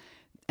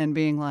 and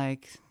being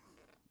like,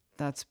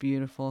 that's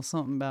beautiful.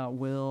 Something about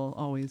Will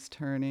always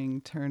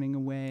turning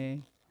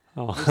away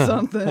or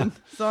something.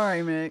 Sorry,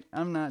 Mick.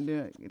 I'm not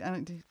doing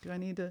it. Do I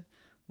need to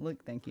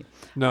look? Thank you.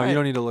 No, All you right.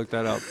 don't need to look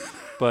that up.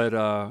 But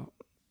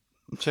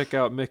check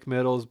out Mick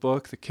Middle's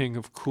book, The King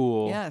of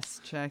Cool.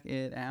 Yes, check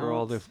it out. For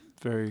all the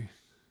very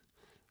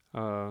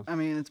I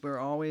mean, we're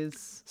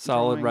always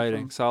solid drawing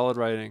writing. from- Solid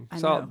writing. I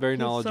Solid, know. very He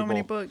has knowledgeable. So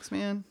many books,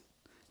 man.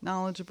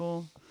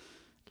 Knowledgeable.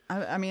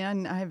 I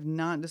mean, I have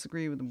not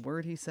disagreed with the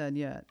word he said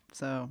yet.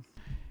 So,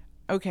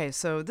 okay,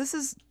 so this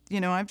is,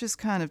 I've just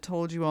kind of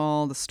told you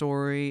all the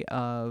story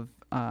of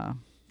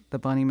the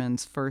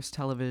Bunnymen's first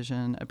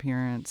television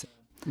appearance.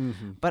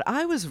 Mm-hmm. But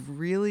I was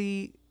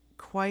really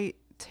quite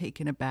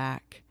taken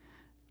aback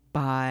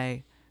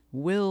by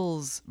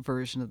Will's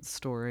version of the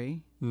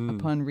story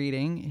upon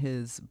reading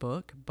his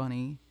book,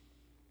 Bunny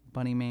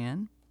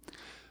Man.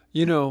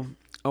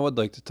 I would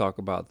like to talk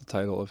about the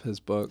title of his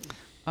book.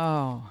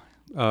 Oh,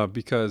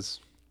 Because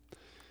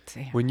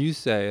damn. when you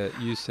say it,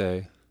 you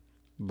say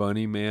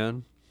Bunny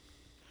Man.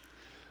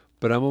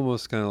 But I'm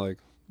almost kind of like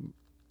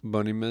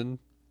Bunnyman.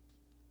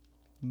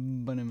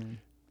 Bunnyman.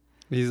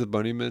 He's a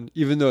Bunnyman.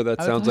 Even though that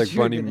I sounds thought like you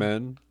were Bunny gonna-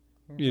 Men,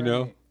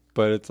 know?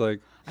 But it's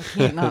like... I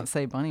can't not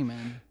say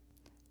Bunnyman.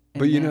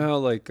 But you know how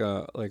like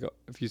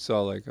if you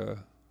saw like a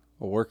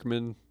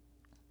workman,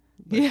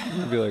 Yeah.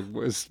 it'd be like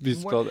was be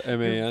spelled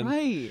M-A-N,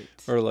 Right.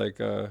 or like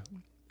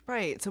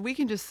Right. So we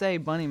can just say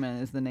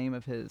Bunnyman is the name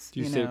of his, Do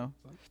you say- know.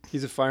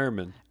 he's a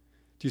fireman.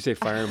 Do you say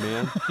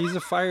fireman? He's a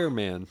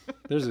fireman.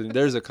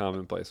 There's a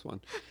commonplace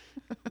one.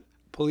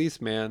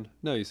 Policeman.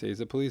 No, you say he's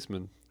a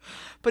policeman.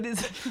 But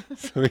it's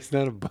So he's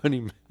not a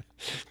bunny man.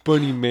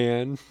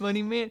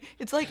 Bunnyman.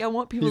 It's like I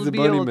want people He's to a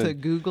be able Bunnyman. to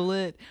Google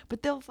it,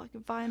 but they'll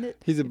fucking find it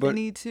He's a if they bun-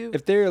 need to.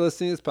 If they're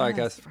listening to this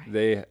That's podcast, right.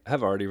 they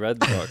have already read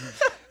the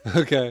book.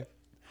 Okay.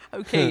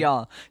 Okay,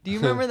 y'all. Do you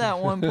remember that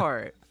one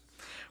part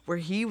where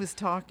he was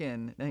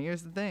talking? Now,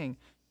 here's the thing.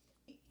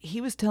 He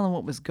was telling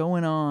what was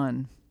going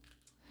on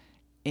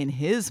in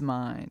his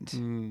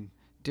mind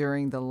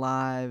during the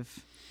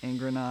live in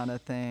Granada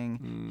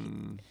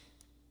thing,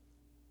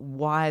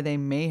 why they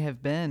may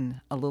have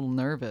been a little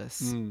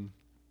nervous.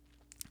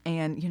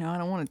 And, I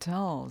don't want to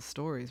tell all the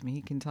stories. I mean,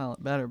 he can tell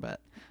it better, but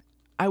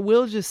I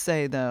will just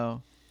say,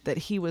 though, that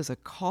he was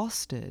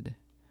accosted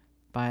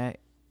by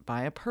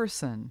a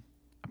person,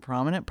 a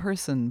prominent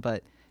person,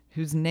 but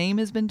whose name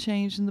has been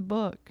changed in the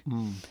book,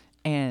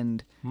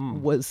 and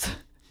was,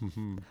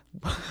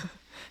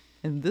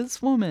 and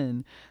this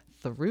woman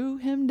threw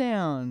him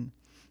down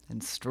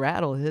and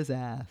straddled his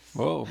ass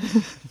Whoa.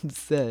 and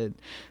said,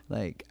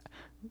 like,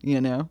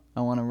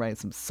 I want to write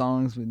some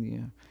songs with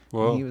you.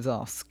 Whoa. And he was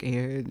all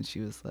scared, and she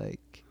was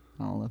like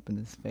all up in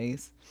his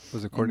face.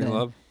 Was it Courtney then-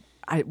 Love?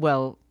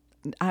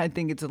 I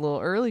think it's a little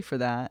early for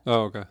that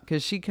Oh, okay.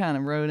 because she kind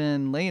of wrote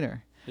in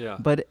later. Yeah.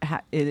 But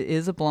it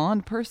is a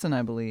blonde person,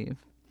 I believe.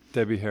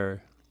 Debbie Harry.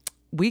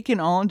 We can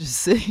all just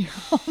sit here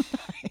all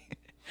night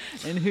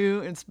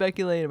and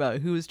speculate about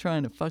who was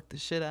trying to fuck the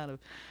shit out of,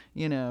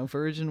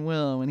 Virgin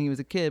Will when he was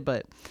a kid.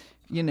 But,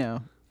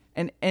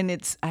 and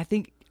it's, I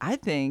think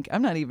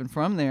I'm not even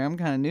from there. I'm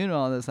kind of new to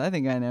all this. I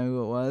think I know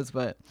who it was,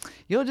 but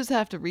you'll just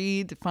have to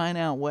read to find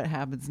out what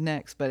happens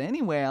next. But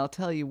anyway, I'll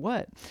tell you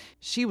what,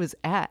 she was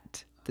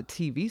at the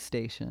TV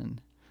station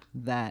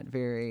that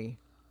very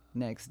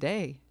next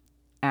day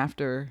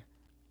after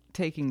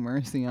taking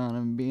mercy on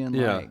him, being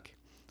Yeah. like,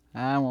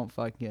 I won't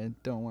fuck you.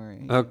 Don't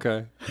worry.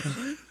 Okay.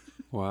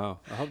 Wow.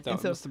 I hope that And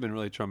so- must have been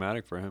really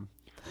traumatic for him.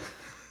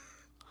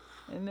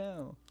 I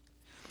know.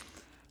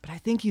 But I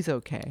think he's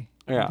okay.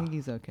 Yeah. I think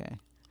he's okay.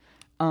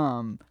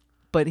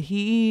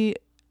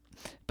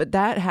 But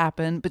that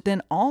happened. But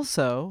then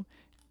also,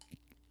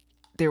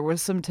 there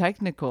was some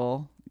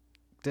technical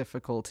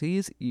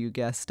difficulties. You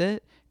guessed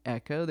it,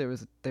 Echo. There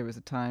was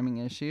a timing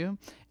issue,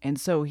 and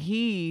so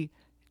he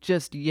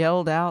just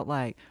yelled out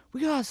like,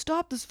 "We gotta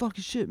stop this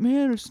fucking shit,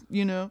 man!"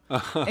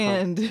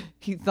 And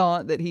he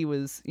thought that he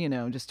was,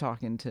 just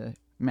talking to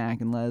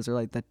Mac and Les or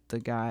like the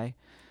guy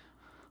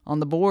on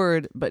the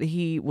board, but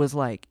he was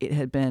like, it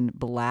had been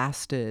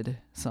blasted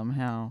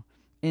somehow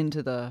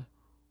into the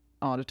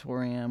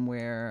auditorium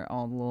where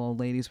all the little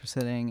ladies were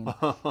sitting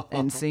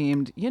and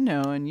seemed,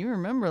 and you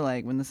remember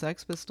like when the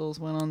Sex Pistols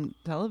went on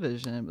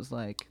television, it was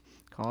like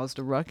caused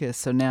a ruckus.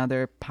 So now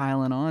they're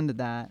piling on to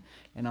that,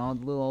 and all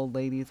the little old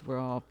ladies were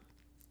all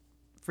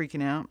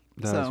freaking out.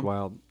 That is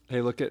wild.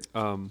 Hey, look at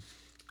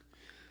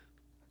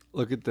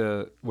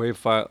the wave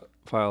file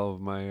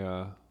of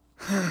my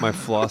my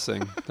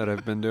flossing that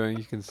I've been doing.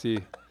 You can see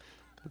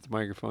that the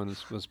microphone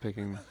was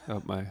picking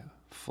up my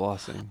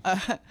flossing.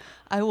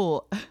 I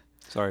will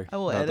Sorry.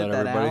 about edit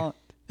that everybody. out.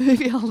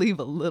 Maybe I'll leave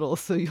a little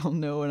so you'll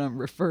know what I'm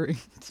referring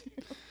to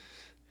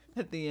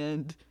at the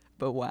end.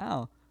 But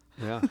wow.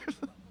 Yeah.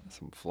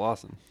 Some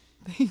flossing.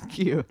 Thank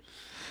you.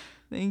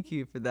 Thank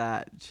you for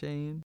that,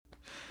 Shane.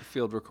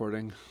 Field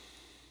recording.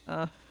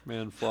 Uh,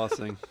 Man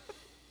flossing.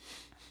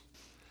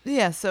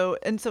 Yeah, so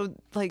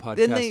like Podcast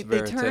then they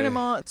verite. turn him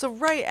on. So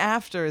right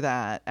after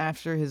that,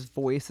 after his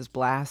voice is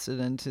blasted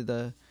into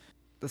the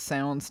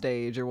sound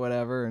stage or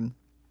whatever, and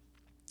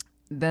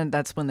then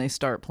that's when they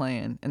start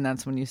playing, and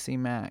that's when you see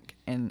Mac.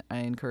 And I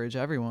encourage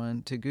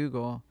everyone to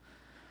Google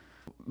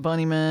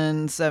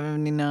Bunnyman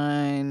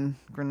 79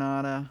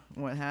 Granada,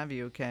 what have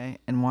you, okay?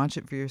 And watch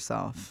it for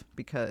yourself,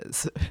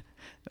 because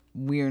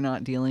we are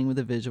not dealing with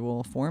a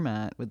visual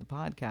format with the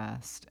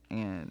podcast,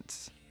 and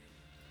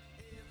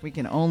we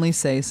can only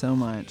say so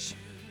much.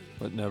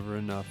 But never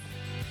enough.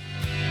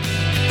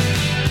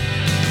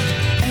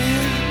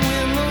 And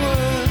when the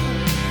world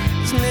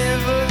is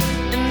never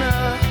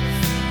enough,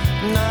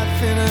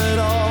 nothing at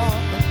all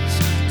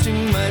is too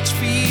much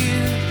for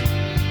you.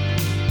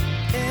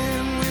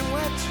 And when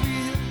what's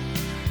real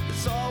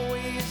is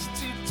always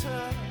too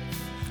tough.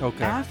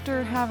 Okay.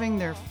 After having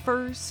their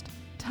first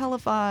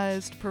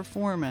televised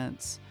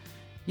performance,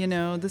 you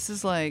know, this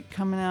is like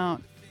coming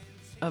out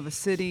of a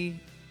city.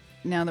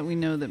 Now that we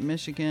know that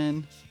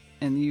Michigan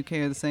and the UK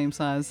are the same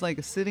size, it's like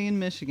a city in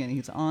Michigan.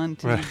 He's on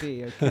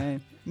TV, okay?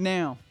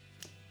 Now,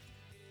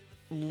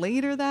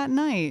 later that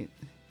night,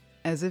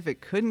 as if it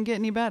couldn't get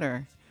any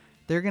better,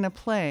 they're going to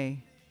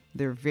play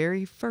their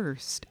very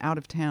first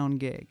out-of-town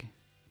gig,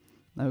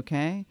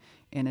 okay?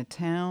 In a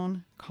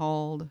town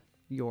called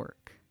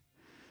York.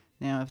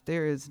 Now, if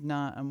there is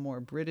not a more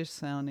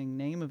British-sounding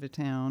name of a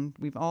town,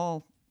 we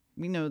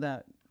know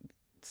that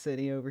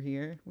city over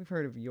here. We've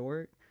heard of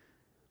York.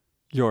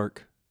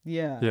 York.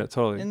 Yeah. Yeah,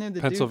 totally. And they're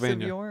the Pennsylvania.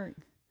 Dukes of York.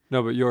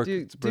 No, but York. it's a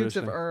Dukes British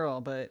of thing. Earl,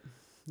 but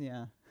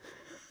yeah.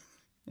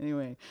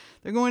 Anyway,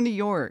 they're going to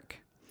York,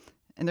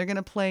 and they're going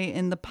to play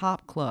in the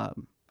Pop Club,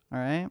 all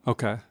right?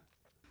 Okay.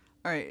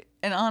 All right,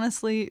 and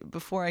honestly,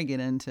 before I get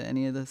into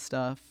any of this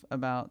stuff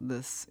about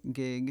this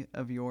gig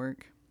of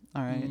York,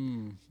 all right,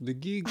 The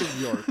gig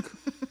of York.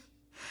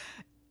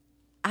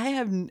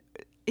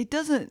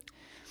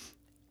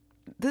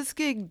 this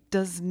gig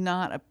does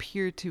not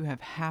appear to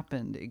have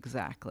happened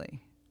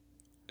exactly.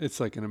 It's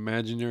like an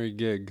imaginary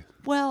gig.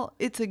 Well,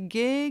 it's a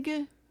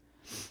gig.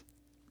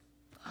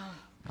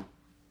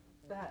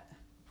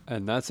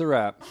 And that's a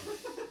wrap.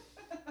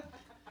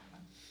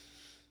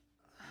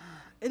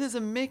 It is a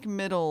Mick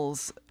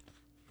Middles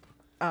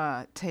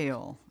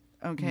tale.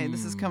 Okay,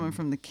 this is coming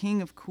from the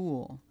King of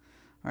Cool.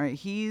 All right,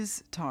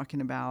 he's talking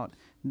about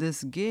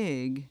this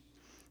gig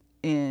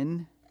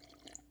in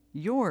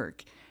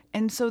York.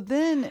 And so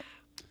then,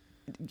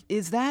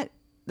 is that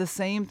the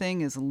same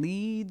thing as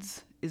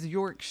Leeds? Is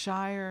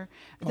Yorkshire?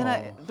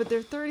 Then but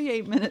they're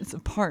 38 minutes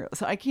apart,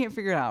 so I can't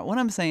figure it out. What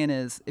I'm saying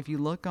is, if you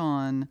look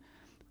on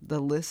the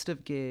list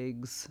of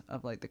gigs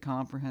of like the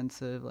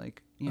comprehensive,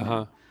 like, you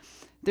know,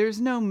 there's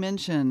no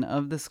mention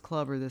of this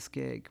club or this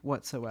gig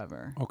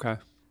whatsoever. Okay.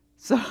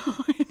 So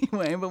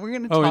anyway, but we're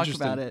going to Oh, talk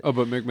interesting. about it. Oh,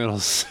 but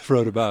McMiddles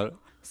wrote about it.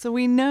 So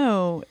we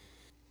know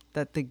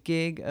that the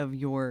gig of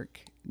York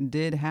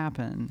did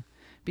happen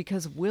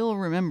because Will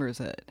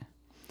remembers it.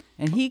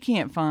 And he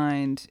can't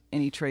find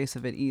any trace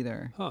of it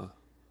either. Huh.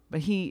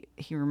 But he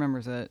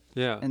remembers it.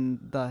 Yeah. And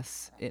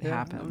thus it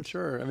happened. I'm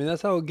sure. I mean,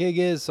 that's how a gig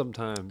is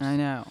sometimes. I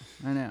know.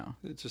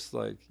 It's just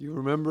like, you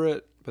remember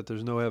it, but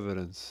there's no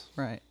evidence.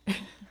 Right.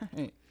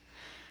 Right.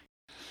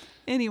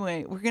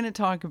 Anyway, we're going to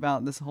talk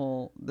about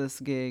this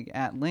gig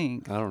at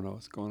length. I don't know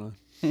what's going on.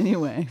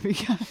 Anyway,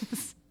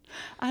 because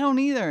I don't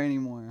either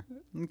anymore.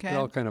 Okay? It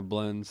all kind of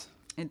blends.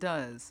 It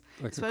does.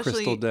 Like Especially a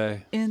crystal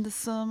day. in the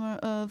summer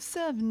of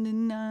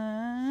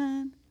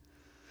 79.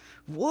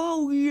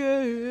 Whoa,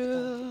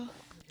 yeah.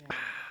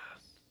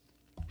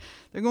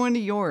 They're going to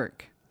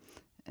York,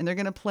 and they're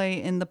going to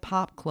play in the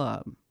Pop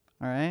Club,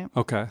 all right?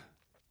 Okay.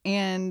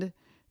 And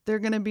they're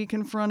going to be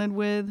confronted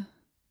with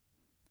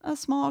a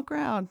small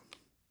crowd.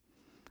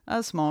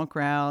 A small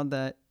crowd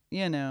that,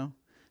 you know,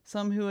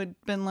 some who had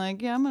been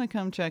like, yeah, I'm going to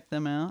come check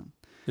them out.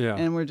 Yeah.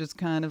 And we're just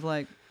kind of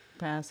like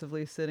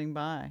passively sitting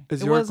by.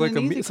 Is It York wasn't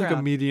like an easy it's like a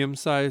crowd.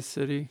 medium-sized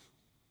city?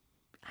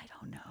 I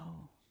don't know.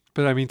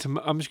 But I mean,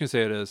 I'm just gonna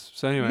say it is.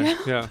 So anyway,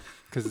 yeah,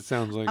 because it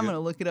sounds like I'm it. going to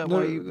look it up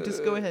while you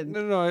just go ahead.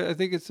 No, I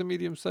think it's a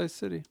medium-sized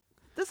city.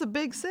 This is a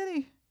big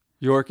city.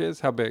 York is?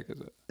 How big is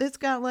it? It's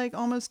got like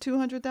almost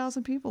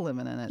 200,000 people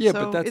living in it. Yeah,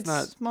 so but that's it's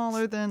not-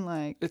 smaller than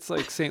like It's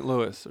like St.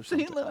 Louis or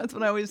something. St. Louis. That's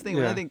what I always think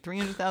when I Yeah. think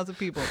 300,000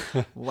 people.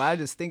 Well, I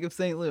just think of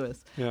St.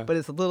 Louis. Yeah. But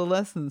it's a little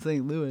less than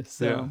St. Louis.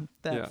 So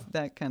Yeah.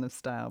 that kind of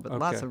style. But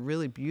lots Okay. of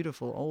really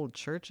beautiful old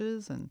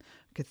churches and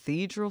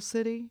cathedral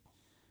city.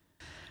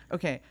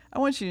 Okay, I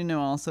want you to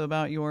know also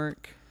about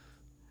York.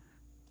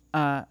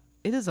 It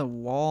is a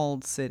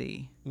walled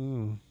city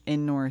in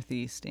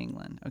northeast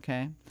England.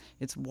 Okay,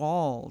 it's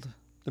walled.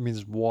 That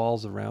means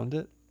walls around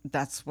it.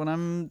 That's what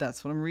I'm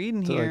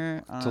reading To, like-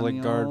 here to, on like,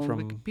 the guard old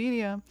from-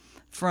 Wikipedia.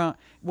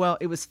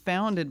 It was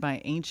founded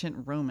by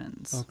ancient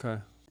Romans.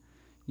 Okay.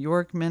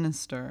 York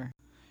Minster.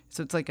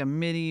 So it's like a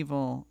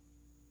medieval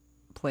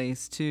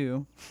place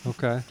too.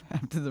 Okay.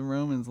 After the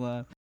Romans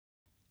left.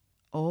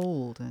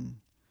 Old and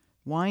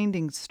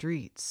winding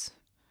streets,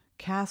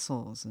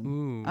 castles, and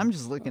Ooh. I'm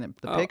just looking at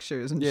the Oh,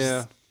 pictures and yeah.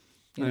 just,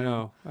 you I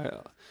know.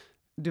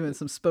 doing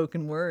some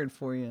spoken word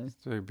for you, It's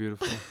very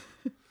beautiful.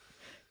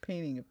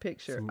 painting a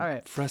picture. Some All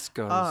right.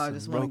 frescoes. Oh, I and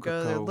just want to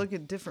go there, Rococo. look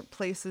at different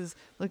places,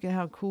 look at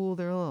how cool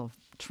their little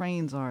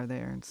trains are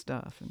there and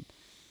stuff, and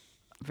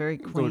very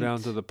quaint. Go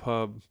down to the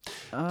pub.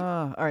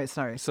 All right,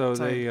 sorry. So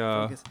sorry, they,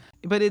 focus.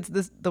 But it's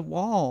this. The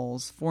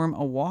walls form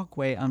a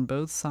walkway on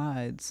both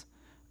sides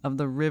of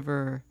the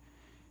river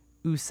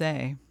Ouse.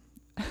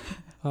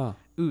 Huh.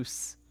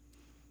 Ouse.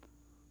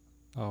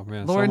 Oh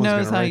man. Lord someone's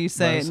knows gonna how rate- you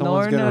say it. someone's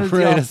Lord gonna knows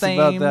rate y'all us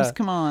about Thames. that.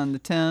 Come on, the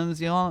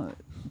Thames. Y'all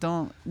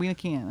don't. We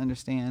can't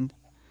understand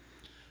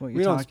what you're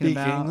We don't talking speak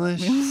about.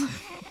 English.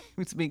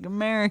 We speak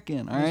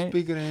American. All We right.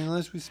 speak in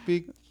English. We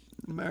speak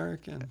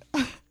American.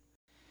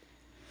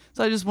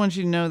 So I just want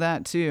you to know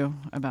that too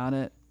about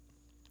it.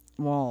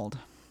 Walled.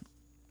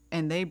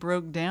 And they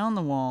broke down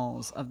the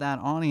walls of that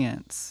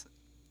audience.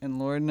 And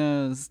Lord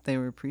knows they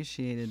were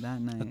appreciated that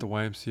night. At the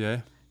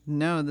YMCA.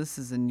 No, this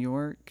is in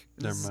York.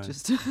 Never This is mind.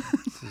 just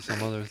This is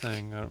some other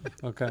thing.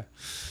 Okay.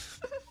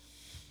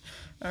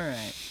 all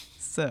right.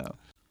 So,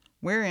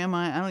 where am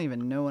I? I don't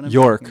even know what I'm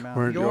York. talking about.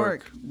 We're at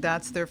York.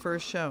 That's their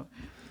first show.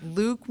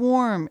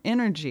 Lukewarm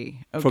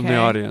energy. Okay? From the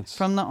audience.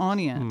 From the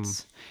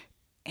audience.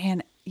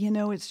 And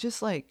it's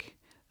just like,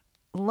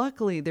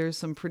 luckily there's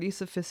some pretty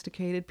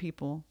sophisticated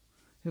people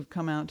who've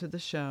come out to the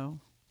show,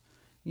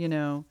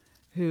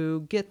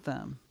 who get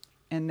them,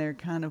 and they're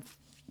kind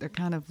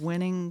of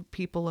winning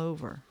people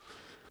over.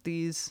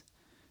 These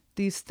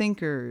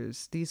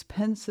thinkers, these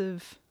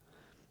pensive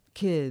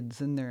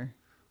kids in their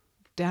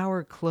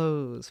dour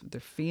clothes with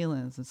their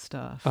feelings and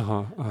stuff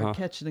are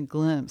catching a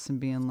glimpse and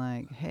being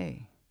like,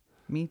 hey,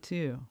 me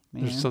too,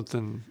 man. There's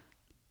something.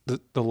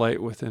 The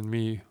light within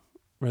me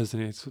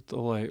resonates with the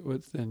light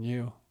within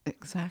you.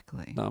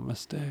 Exactly.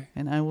 Namaste.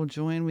 And I will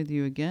join with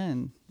you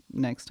again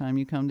next time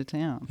you come to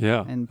town.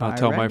 Yeah. And buy I'll a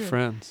tell my record.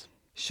 friends.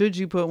 Should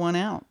you put one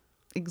out?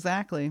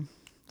 Exactly.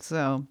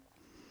 So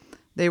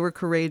they were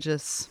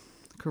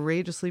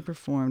courageously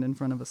performed in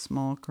front of a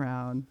small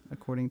crowd,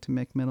 according to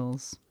Mick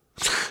Middles.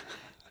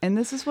 And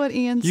this is what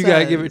Ian says. You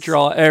gotta give it your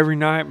all every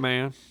night,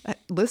 man.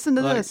 Listen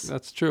to Like, this.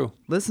 that's true.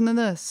 Listen to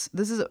this.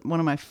 This is one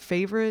of my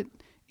favorite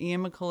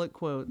Ian McCulloch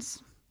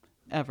quotes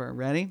ever.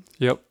 Ready?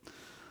 Yep.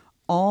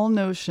 All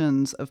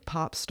notions of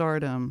pop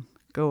stardom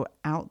go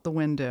out the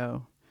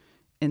window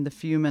in the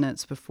few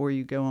minutes before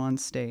you go on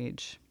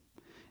stage.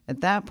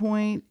 At that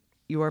point,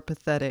 you are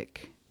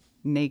pathetic,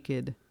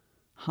 naked,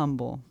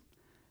 humble,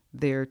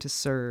 there to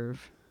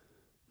serve.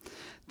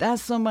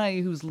 That's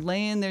somebody who's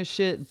laying their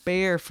shit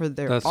bare for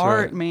their That's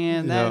art, right.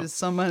 man. That Yeah. is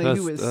somebody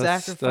who is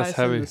That's sacrificing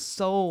heavy. the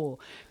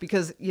soul.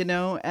 Because,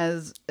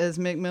 as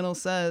Mick Middle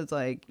says,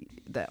 like,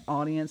 the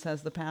audience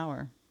has the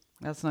power.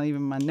 That's not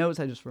even my notes.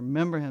 I just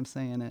remember him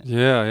saying it.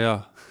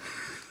 Yeah.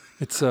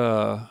 It's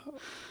the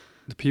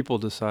people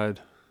decide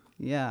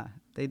Yeah,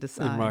 they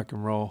decide in rock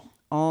and roll.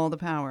 all the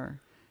power.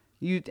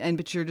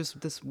 But you're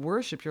just this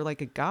worship. You're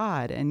like a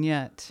god, and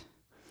yet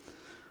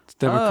It's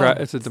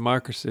It's a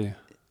democracy.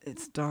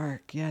 it's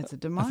dark. Yeah, it's a I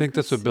democracy. think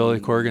that's what Billy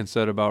Corgan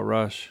said about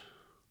Rush,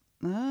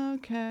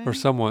 Okay. or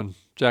someone,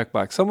 Jack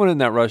Black, someone in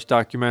that Rush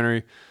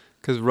documentary,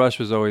 because Rush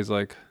was always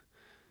like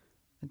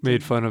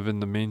made fun of in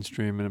the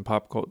mainstream and in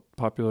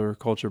popular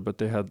culture, but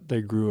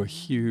they grew a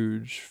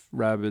huge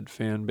rabid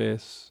fan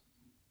base,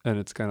 and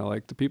it's kind of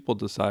like the people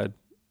decide.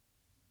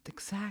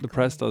 Exactly. The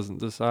press doesn't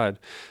decide.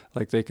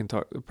 Like, they can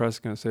talk. The press is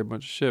gonna say a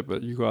bunch of shit,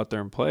 but you go out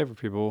there and play for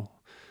people.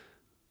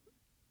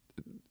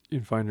 You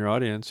can find your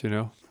audience.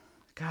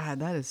 God,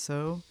 that is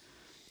so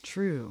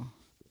true.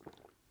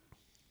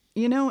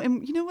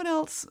 And you know what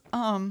else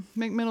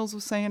Mick Middles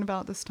was saying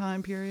about this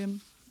time period,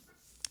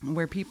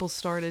 where people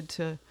started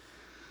to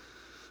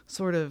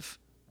sort of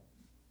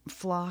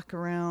flock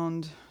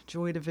around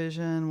Joy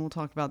Division. We'll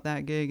talk about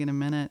that gig in a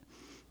minute.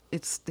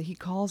 He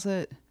calls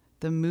it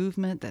the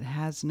movement that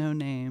has no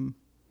name.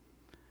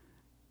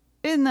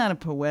 Isn't that a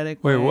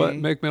poetic way? Wait, what?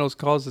 Mick Middles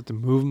calls it the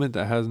movement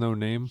that has no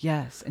name?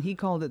 Yes, and he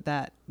called it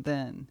that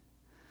then.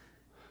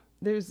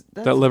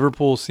 That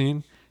Liverpool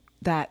scene?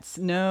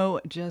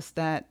 Just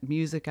that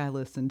music I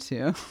listen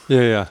to.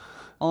 Yeah.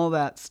 All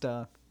that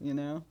stuff,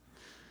 you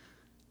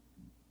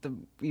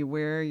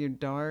wear your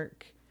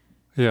dark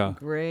Yeah.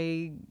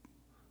 gray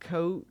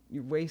coat,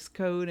 your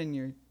waistcoat,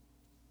 and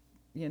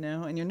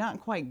and you're not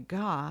quite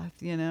goth,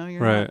 you're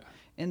Right. not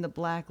in the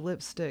black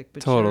lipstick,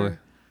 but Totally.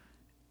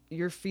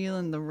 you're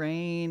feeling the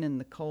rain and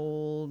the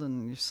cold,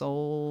 and your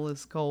soul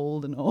is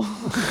cold and old.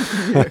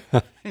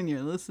 And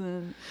you're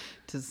listening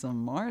to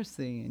some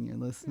Marcy, and you're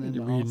listening And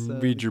you to also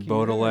read the your Cure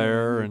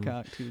Baudelaire and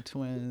and- Cocteau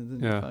Twins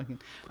and Yeah. fucking.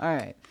 All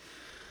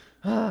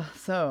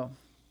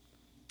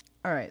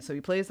right. So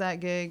he plays that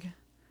gig,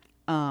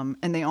 and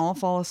they all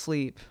fall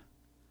asleep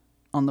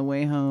on the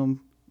way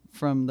home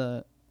from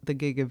the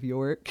gig of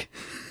York.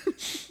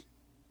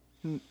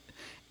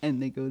 And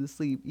they go to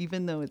sleep,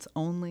 even though it's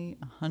only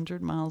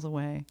 100 miles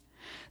away.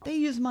 They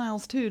use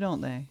miles too,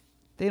 don't they?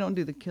 They don't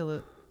do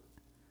the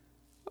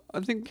I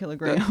think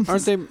kilograms.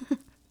 aren't they?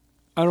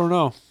 I don't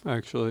know,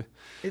 actually.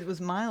 It was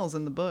miles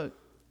in the book.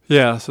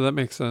 Yeah, so that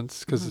makes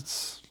sense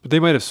because but they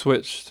might have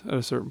switched at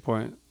a certain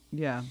point.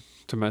 Yeah.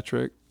 to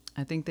metric?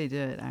 I think they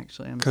did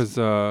actually. Because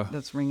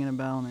That's ringing a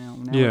bell now.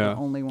 Now Yeah. we're the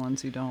only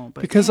ones who don't.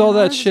 But because damn, all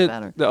that ours is shit,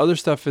 better. the other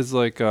stuff is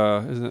like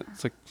isn't it?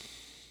 It's like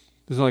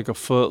isn't it like a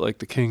foot, like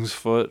the king's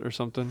foot or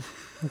something,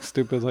 like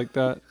stupid like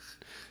that.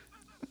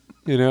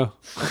 You know,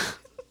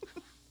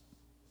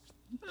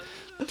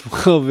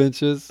 12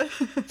 inches.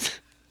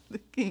 The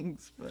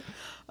Kings. But,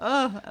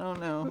 I don't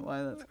know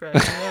why that's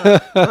cracking me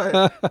up.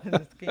 But I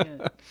just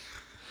can't.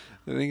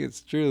 I think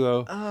it's true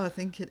though. Oh, I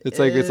think It's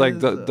like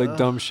is.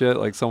 dumb shit.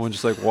 Like someone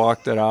just like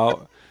walked it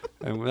out,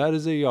 and that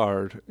is a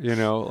yard. You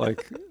know,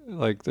 like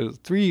the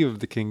three of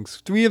the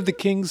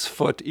king's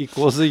foot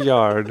equals a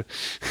yard.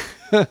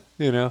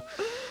 You know,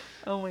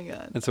 Oh my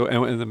God. and so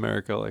and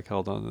America like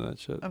held on to that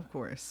shit. Of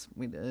course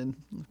we did.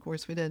 Of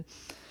course we did.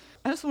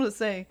 I just want to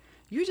say,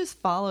 you just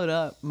followed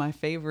up my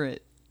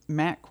favorite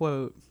Matt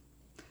quote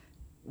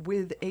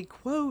with a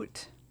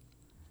quote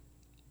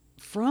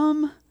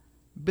from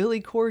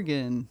Billy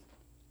Corgan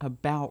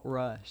about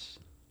Rush.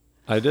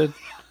 I did.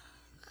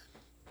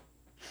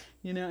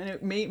 You know, and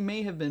it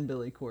may have been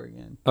Billy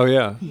Corgan. Oh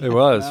yeah, it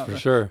was About for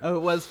Rush. sure. Oh,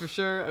 it was for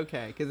sure?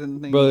 Okay, because in the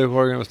thing, Billy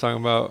Corgan was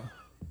talking about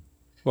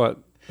what?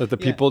 That the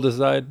Yeah. people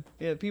decide.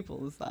 yeah, people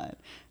decide.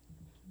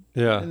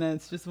 Yeah, And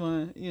that's just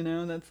one,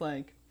 that's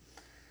like,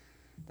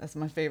 that's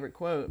my favorite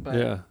quote. But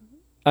yeah.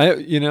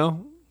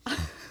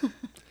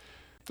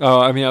 Oh,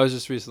 I mean, I was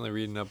just recently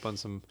reading up on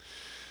some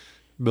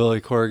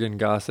Billy Corgan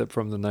gossip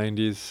from the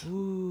 90s.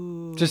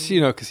 Ooh. Just,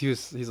 because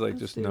he's like Let's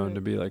just do known it.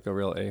 to be like a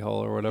real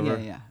a-hole or whatever.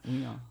 Yeah, we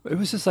know. It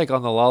was just like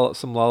on the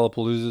some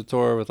Lollapalooza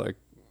tour with like,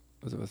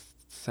 was it with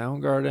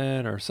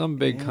Soundgarden or some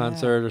big Yeah.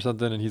 concert or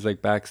something? And he's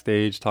like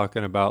backstage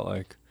talking about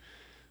like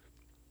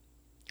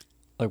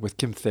with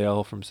Kim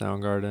Thale from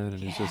Soundgarden, and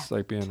he's just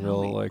like being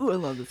real like, Ooh, I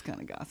love this kind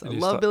of gossip. I and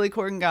he's love ta- Billy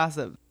Corgan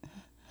gossip.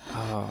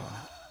 oh,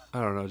 I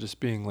don't know, just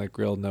being like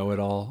real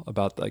know-it-all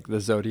about like the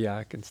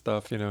Zodiac and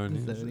stuff, and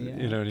The he's, Zodiac.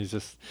 and he's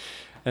just,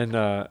 and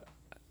I'm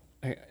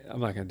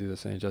not gonna do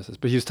this any justice,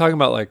 but he was talking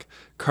about like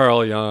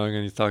Carl Jung,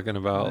 and he's talking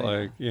about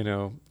Oh, yeah.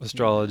 like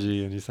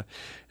astrology,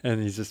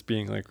 and he's just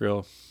being like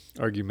real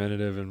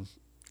argumentative, and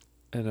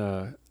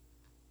I'm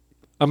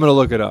gonna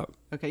look it up.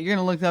 Okay, you're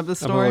gonna look up the I'm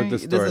story. gonna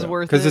look this story is up,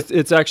 worth because it.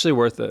 it's actually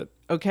worth it,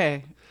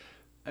 Okay.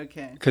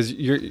 because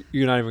you're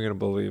not even gonna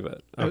believe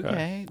it.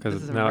 Okay. Because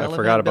This is a now I relevant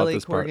forgot about Billy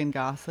this part. Corgan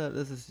gossip.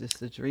 This is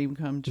just a dream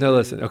come true. No,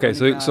 listen. Okay,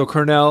 so Corgan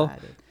Cornell-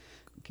 gossip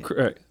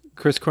decided.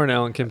 Chris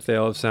Cornell and Kim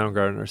Thale of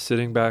Soundgarden are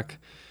sitting back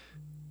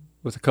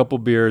with a couple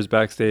beers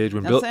backstage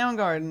when Now,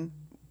 Soundgarden.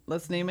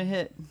 Let's name a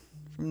hit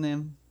from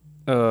them.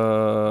 one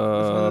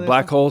of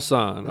Black those? Hole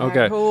Sun.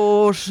 Okay.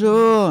 Oh,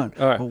 son.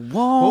 All right.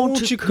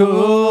 Won't you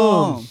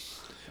come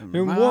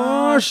And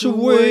wash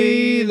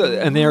away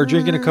and they are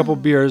drinking a couple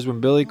beers when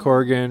Billy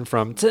Corgan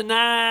from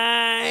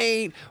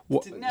Tonight,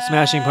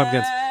 Smashing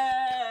Pumpkins,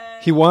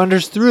 he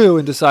wanders through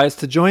and decides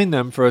to join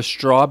them for a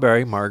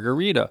strawberry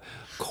margarita.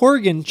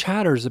 Corgan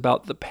chatters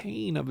about the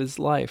pain of his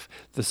life,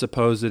 the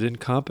supposed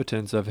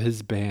incompetence of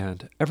his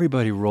band.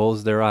 Everybody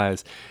rolls their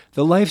eyes.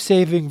 The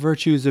life-saving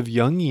virtues of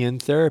Jungian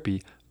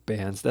therapy.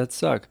 Bands that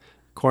suck.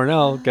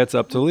 Cornell gets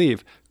up to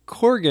leave.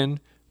 Corgan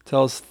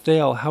tells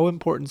Thale how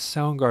important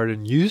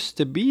Soundgarden used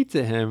to be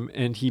to him,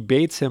 and he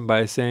baits him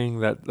by saying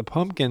that the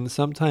Pumpkins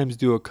sometimes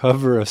do a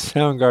cover of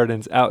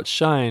Soundgarden's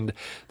Outshined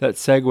that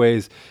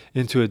segues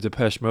into a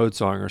Depeche Mode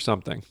song or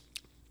something.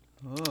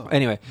 Oh.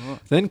 Anyway,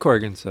 then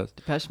Corgan says,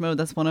 Depeche Mode,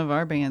 that's one of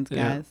our bands,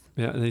 guys.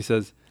 Yeah, and he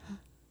says,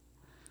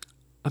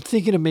 I'm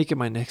thinking of making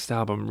my next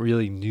album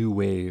really new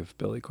wave,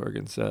 Billy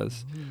Corgan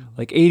says.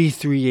 Like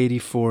 83,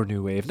 84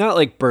 new wave. Not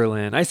like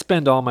Berlin. I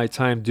spend all my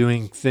time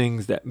doing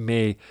things that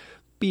may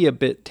be a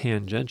bit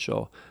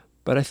tangential,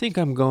 but I think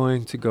I'm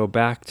going to go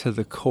back to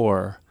the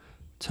core,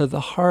 to the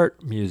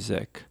heart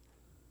music.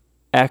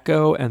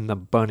 Echo and the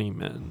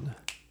Bunnymen.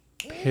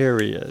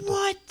 Period.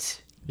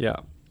 What? Yeah.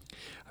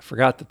 I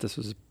forgot that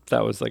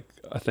that was like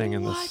a thing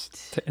in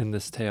What? in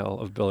this tale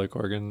of Billy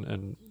Corgan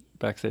and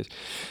backstage.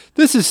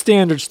 This is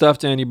standard stuff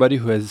to anybody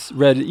who has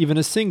read even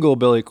a single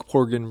Billy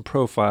Corgan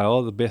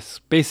profile, the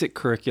basic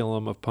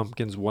curriculum of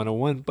Pumpkins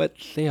 101, but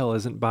Thale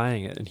isn't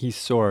buying it, and he's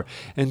sore.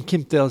 And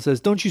Kim Thale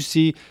says, don't you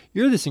see,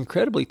 you're this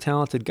incredibly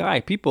talented guy.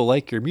 People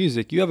like your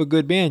music. You have a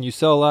good band. You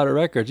sell a lot of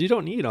records. You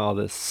don't need all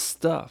this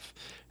stuff.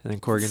 And then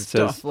Corgan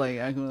Stuff says, like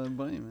Echo and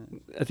the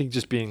Bunnymen. I think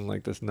just being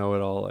like this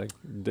know-it-all, like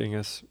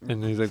dingus.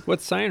 And he's like, what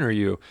sign are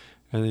you?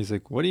 And he's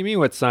like, what do you mean,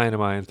 what sign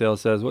am I? And Thale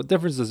says, what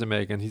difference does it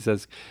make? And he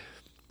says,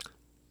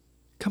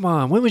 come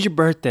on, when was your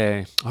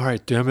birthday? All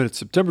right, damn it, it's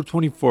September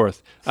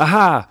 24th.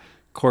 Aha!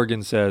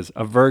 Corgan says,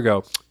 a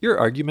Virgo. You're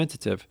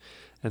argumentative.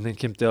 And then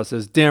Kim Thale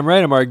says, damn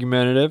right I'm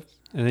argumentative.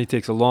 And then he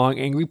takes a long,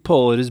 angry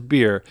pull at his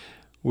beer,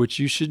 which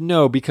you should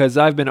know because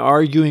I've been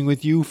arguing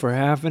with you for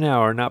half an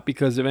hour, not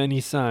because of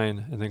any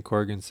sign. And then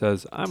Corgan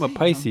says, I'm a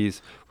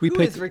Pisces. Who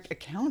is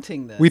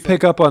accounting this? We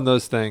pick up on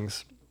those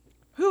things.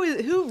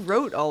 Who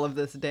wrote all of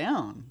this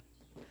down?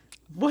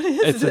 What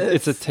is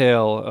this? It's a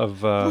tale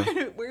of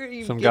where are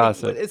you some getting,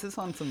 gossip. What, is this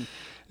on some?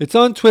 It's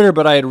on Twitter,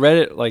 but I had read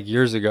it like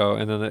years ago,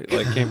 and then it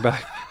like came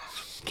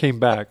came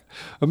back.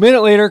 A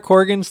minute later,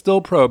 Corgan,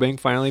 still probing,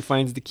 finally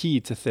finds the key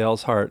to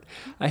Thale's heart.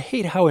 I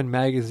hate how in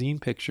magazine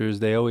pictures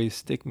they always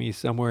stick me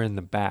somewhere in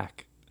the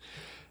back.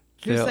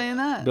 Who's Thale- saying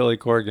that? Billy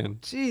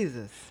Corgan.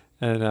 Jesus.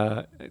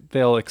 And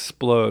Thale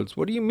explodes.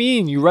 What do you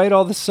mean? You write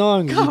all the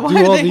songs. God, You why do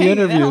are all they the hanging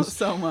out interviews.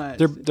 so much?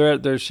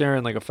 They're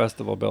sharing like a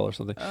festival bill or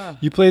something.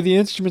 You play the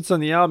instruments on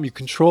the album. You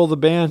control the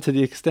band to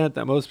the extent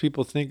that most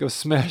people think of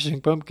Smashing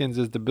Pumpkins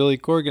as the Billy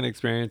Corgan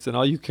experience, and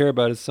all you care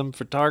about is some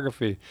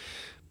photography.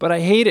 But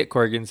I hate it,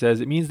 Corgan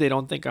says. It means they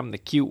don't think I'm the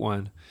cute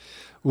one.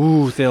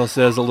 Ooh, Thale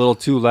says a little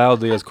too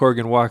loudly as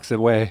Corgan walks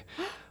away.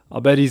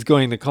 I'll bet he's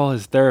going to call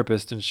his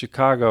therapist in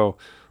Chicago,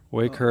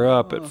 wake her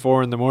up at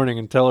 4 a.m.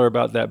 and tell her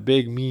about that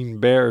big mean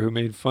bear who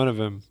made fun of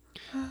him.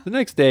 The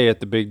next day at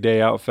the Big Day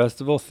Out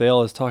Festival,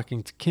 Thale is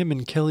talking to Kim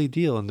and Kelly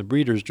Deal in the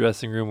Breeders'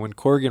 dressing room when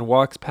Corgan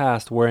walks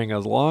past wearing a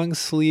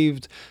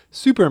long-sleeved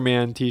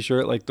Superman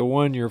t-shirt like the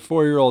one your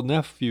 4-year-old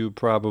nephew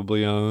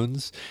probably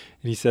owns.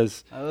 And he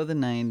says, Oh, the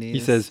 90s. he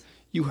says,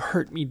 "You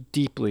hurt me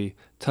deeply,"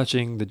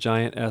 touching the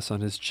giant S on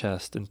his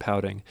chest and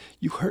pouting.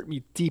 "You hurt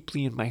me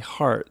deeply in my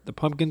heart." The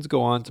Pumpkins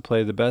go on to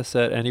play the best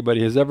set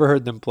anybody has ever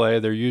heard them play,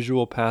 their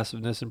usual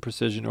passiveness and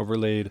precision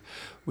overlaid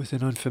with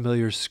an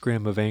unfamiliar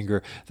scrim of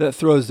anger that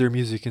throws their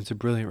music into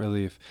brilliant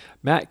relief.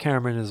 Matt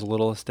Cameron is a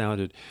little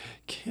astounded.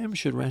 Kim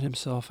should rent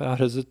himself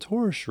out as a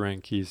tour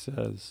shrink, he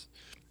says.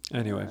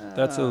 Anyway,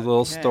 that's a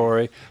little Okay.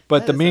 story. But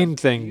That the is a main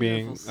thing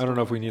being, beautiful I don't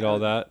know if we story. need all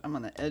that. I'm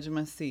on the edge of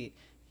my seat.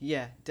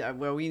 Yeah,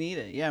 well, we need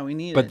it. Yeah, we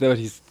need But it.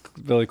 then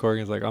Billy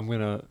Corgan's like, I'm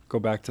gonna go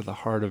back to the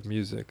heart of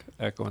music,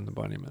 Echo and the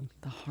Bunnymen.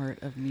 The heart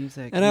of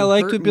music. And You I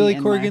liked hurt what me Billy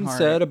in my Corgan heart.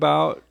 said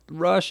about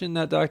Rush in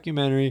that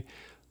documentary.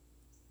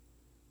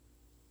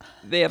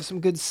 They have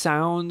some good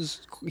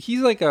sounds. He's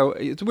like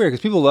it's weird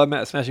because people love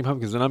Smashing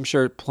Pumpkins, and I'm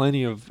sure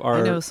plenty of our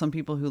I know some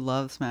people who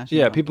love Smashing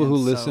yeah people who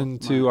Pumpkins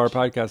listen so to our much.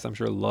 podcast, I'm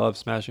sure love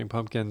Smashing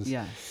Pumpkins.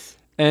 Yes.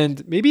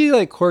 And maybe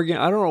like Corgan,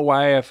 I don't know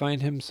why I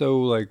find him so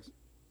like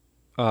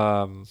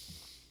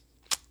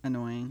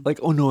Annoying.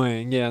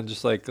 annoying. Yeah,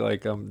 just like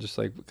I'm just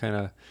like kind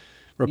of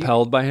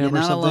repelled by him You're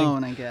or not something.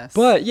 alone, I guess.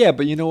 But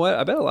you know what?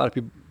 I bet a lot of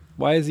people.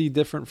 Why is he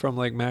different from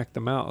like Mac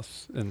the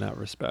Mouse in that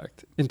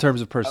respect, in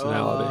terms of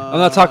personality? I'm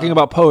not talking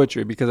about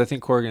poetry because I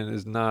think Corgan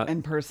is not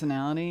and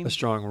personality. a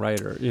strong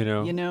writer. You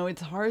know. You know,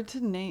 it's hard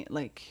to name.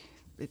 Like,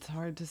 it's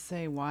hard to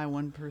say why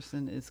one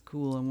person is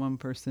cool and one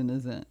person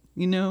isn't.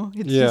 You know,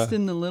 it's Yeah. just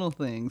in the little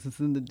things. It's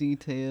in the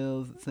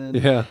details. It's in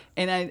Yeah.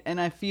 And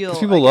I feel 'Cause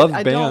people like, love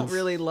I don't bands.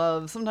 really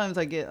love. Sometimes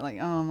I get like,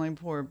 oh, my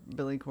poor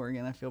Billy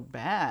Corgan. I feel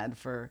bad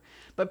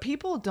but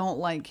people don't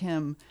like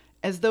him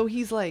as though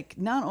he's like.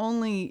 Not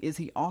only is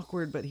he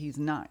awkward, but he's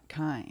not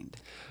kind.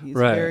 He's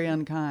Right. very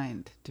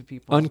unkind to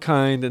people.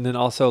 Unkind, and then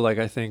also like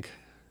I think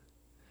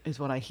is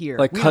what I hear.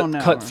 like We don't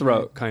know, cutthroat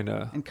right? kind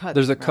of. And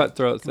There's a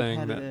cutthroat, cutthroat thing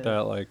competitive.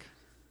 that like.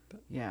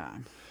 Yeah.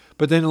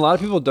 But then a lot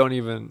of people don't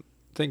even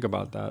think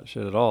about that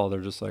shit at all.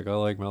 They're just like, I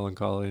like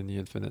melancholy and the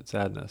infinite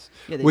sadness,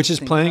 Yeah, they which just is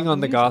think playing about on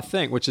the the goth music.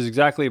 thing, which is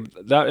exactly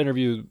that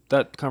interview.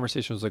 That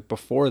conversation was like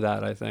before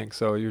that, I think.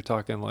 So you're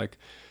talking like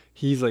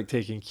he's like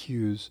taking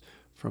cues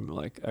from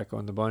like Echo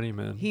and the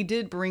Bunnymen. He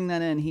did bring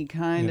that in. He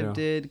kind You of know.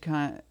 did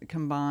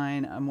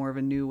combine a more of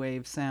a new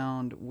wave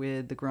sound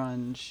with the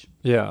grunge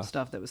Yeah.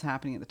 stuff that was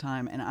happening at the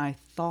time. And I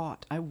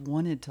thought I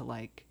wanted to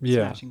like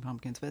Yeah. Smashing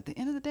Pumpkins, but at the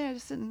end of the day, I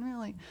just didn't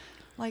really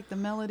like the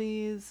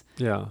melodies.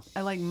 Yeah.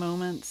 I like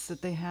moments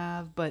that they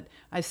have, but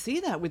I see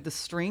that with the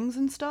strings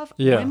and stuff.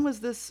 Yeah. When was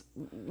this?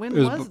 When It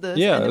was was b- this?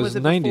 yeah, and it was was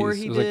it before 90s.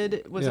 he It was like-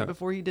 did? Was yeah. it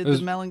before he did It was-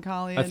 the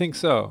Melancholy? I think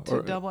so.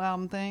 Or- Double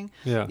album thing.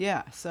 Yeah.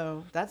 Yeah.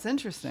 So that's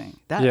interesting.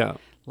 That Yeah.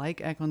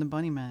 like Echo and the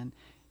Bunnymen,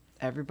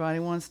 everybody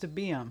wants to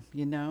be them.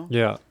 You know.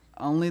 Yeah.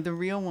 Only the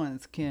real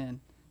ones can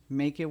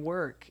make it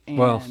work. And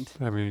Well,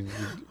 I mean,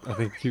 I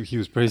think he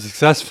was pretty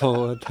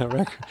successful at that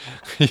record.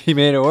 He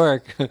made it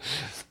work.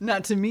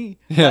 not to me.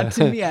 Yeah. Not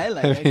to me. I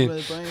like I Echo mean- and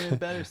the Bunnymen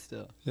better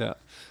still. Yeah.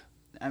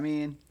 I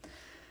mean.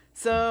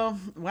 So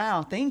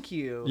wow, thank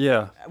you.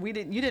 Yeah. You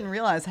didn't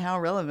realize how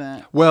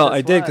relevant. Well, this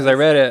I did because I was.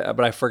 read it,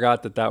 but I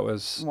forgot that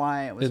was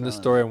why it was in the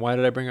relevant. story. And why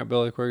did I bring up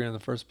Billy Corgan in the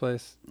first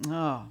place?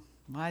 Oh,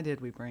 why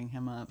did we bring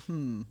him up?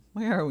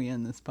 Where are we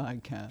in this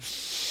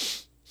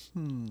podcast?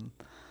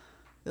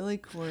 Billy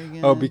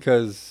Corgan. Oh,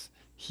 because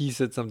he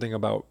said something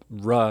about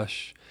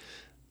Rush.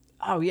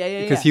 Oh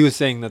yeah. Because he was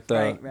saying that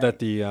Right.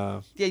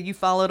 the Yeah, you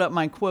followed up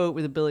my quote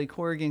with a Billy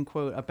Corgan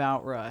quote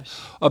about Rush.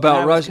 About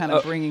And I Rush, was kind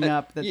of bringing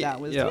up that yeah,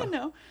 that was yeah. you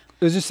know,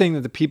 it was just saying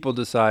that the people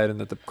decide and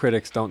that the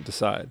critics don't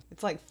decide.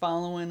 it's like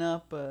following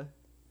up a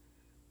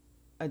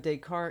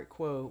Descartes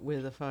quote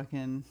with a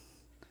fucking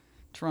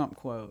Trump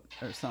quote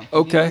or something. you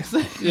know Okay. what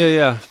I'm saying?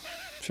 Yeah.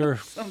 Sure.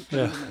 Something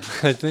Yeah. in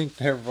it. I think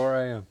therefore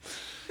I am.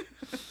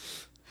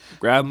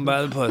 Grab him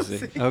by the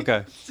pussy.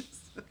 Okay.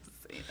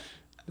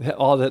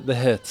 All the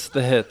hits.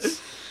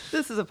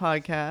 This is a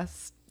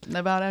podcast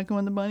about Echo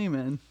and the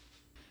Bunnymen.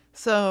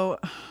 So,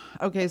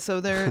 okay,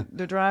 so they're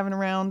driving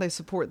around. They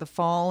support the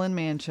Fall in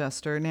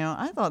Manchester. Now,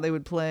 I thought they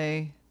would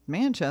play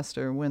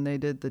Manchester when they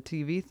did the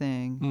TV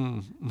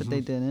thing, but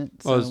they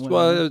didn't.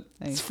 So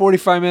It's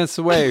 45 minutes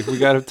away. We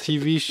got a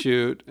TV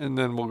shoot, and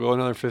then we'll go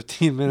another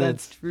 15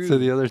 minutes true. to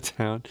the other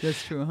town.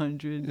 That's true,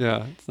 100.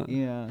 Yeah. It's not,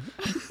 Yeah.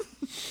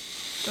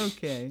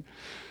 Okay.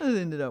 That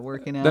ended up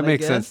working out. that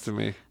makes I sense guess. to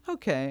me.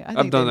 Okay. I think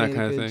I've done they that made a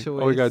kind of good thing.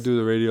 choice. Oh, we got to do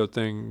the radio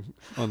thing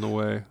on the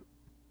way.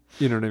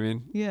 You know what I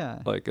mean? Yeah.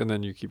 Like, and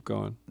then you keep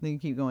going. Then you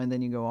keep going.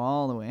 Then you go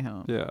all the way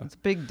home. Yeah. It's a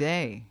big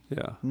day.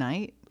 Yeah.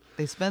 Night.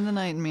 They spend the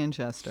night in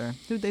Manchester.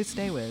 Who'd they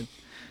stay with?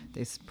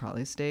 They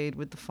probably stayed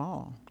with the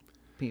Fall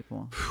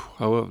people.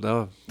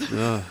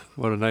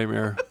 What a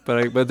nightmare.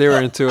 But they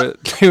were into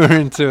it. They were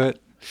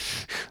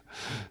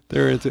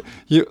into it.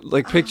 You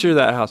like picture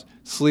that house,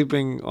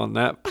 sleeping on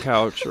that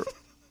couch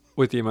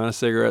with the amount of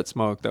cigarette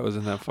smoke that was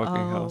in that fucking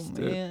house,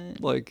 dude. Man.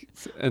 Like,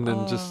 and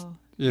then just,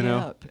 you know.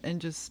 Yep. And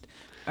just,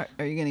 are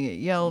you going to get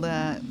yelled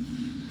at?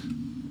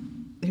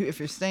 If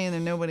you're staying there,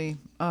 nobody.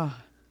 Oh.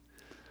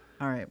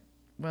 All right.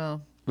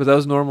 Well. But that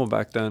was normal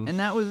back then. And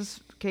that was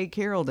Kate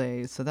Carroll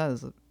days. So that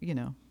was,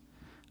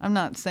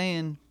 I'm just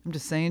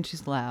saying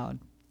she's loud.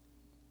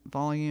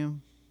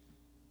 Volume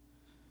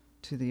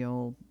to the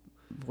old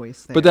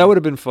voice there. But that would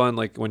have been fun,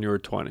 like, when you were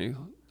 20.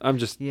 I'm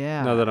just,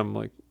 Yeah. now that I'm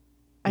like,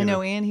 I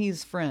know, and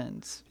he's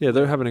friends. yeah,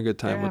 they're having a good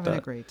They're time with having a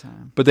that. great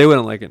time. But they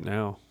wouldn't like it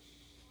now.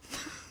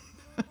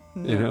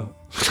 No. You know?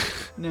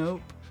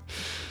 Nope.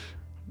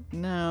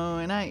 No,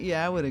 and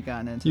I would have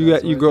gotten into You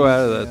that got- you sort grow thing, out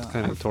of too. that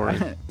kind of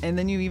touring. And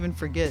then you even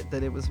forget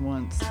that it was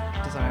once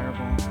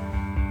desirable.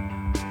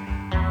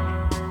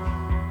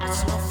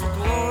 It's not for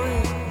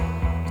glory,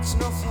 it's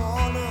not for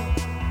honor,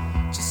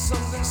 just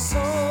something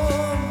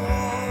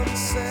someone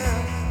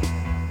said.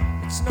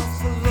 It's not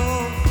for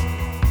love,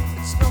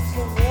 it's not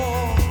for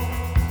war,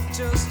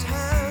 just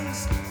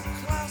hands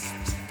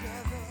clasped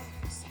together.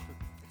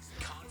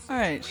 All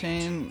right,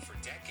 Shane,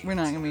 we're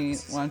not going to be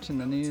watching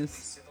the news.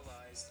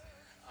 Civilized,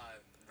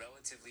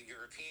 relatively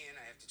European.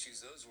 I have to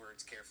choose those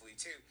words carefully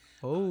too.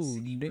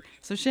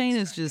 So Shane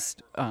is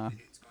just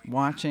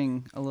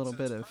watching a little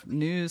bit of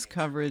news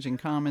coverage and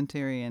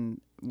commentary and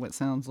what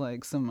sounds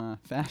like some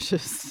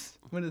fascists.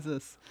 What is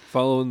this?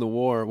 Following the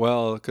war.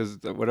 Well, because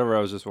whatever I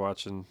was just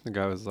watching, the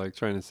guy was like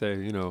trying to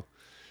say,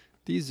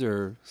 these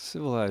are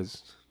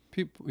civilized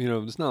people.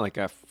 It's not like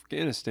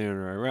Afghanistan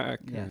or Iraq.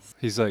 Yes.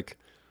 He's like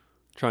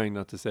trying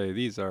not to say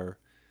these are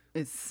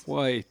It's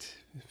white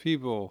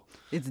people.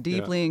 It's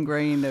deeply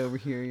ingrained over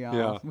here, y'all.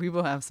 Yeah. We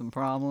will have some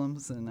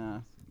problems,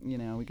 and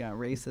we got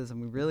racism.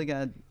 We really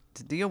got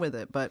to deal with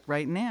it. But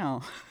right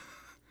now,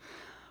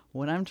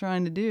 what I'm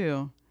trying to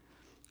do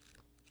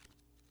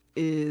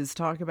is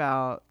talk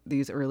about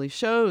these early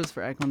shows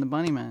for Echo and the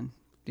Bunnymen.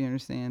 Do you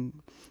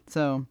understand?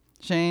 So,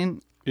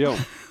 Shane, Yo.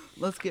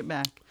 let's get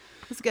back.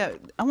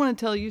 I want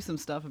to tell you some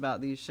stuff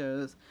about these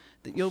shows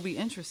that you'll be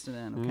interested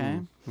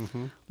in.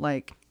 Okay,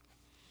 like.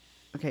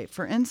 Okay,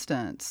 for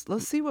instance,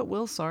 let's see what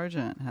Will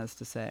Sargent has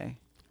to say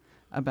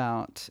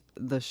about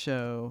the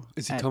show.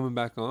 Is he coming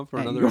back on for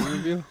another York.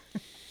 interview?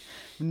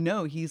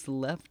 No, he's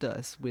left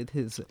us with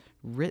his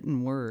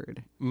written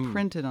word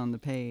printed on the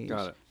page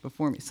Got it.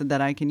 before me so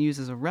that I can use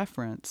as a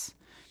reference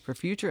for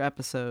future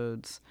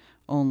episodes.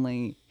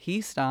 Only he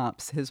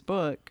stops his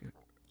book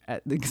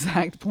at the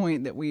exact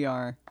point that we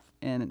are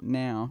in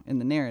now in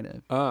the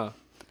narrative.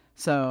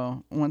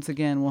 So, once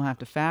again, we'll have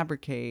to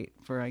fabricate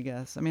for, I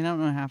don't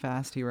know how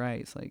fast he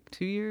writes. Like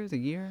 2 years, a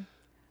year?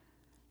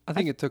 I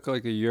think it took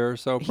like a year or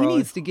so, He probably.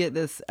 needs to get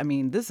this.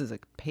 This is a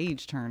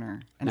page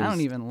turner. And I Yes.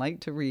 don't even like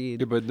to read.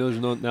 Yeah, but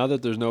now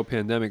that there's no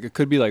pandemic, it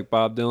could be like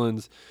Bob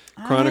Dylan's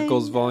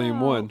Chronicles I Volume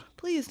know. 1.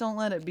 Please don't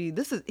let it be.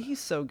 He's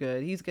so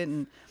good. He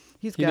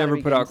never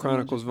put out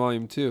Chronicles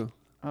Volume 2.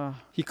 Oh,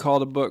 He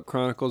called a book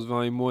Chronicles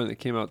Volume 1 that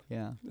came out,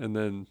 yeah. and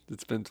then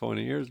it's been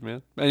 20 years,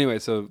 man. Anyway,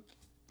 so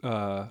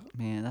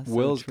Man, that's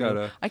Will's so true.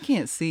 gotta- I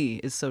can't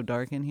see. It's so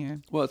dark in here.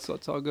 well, it's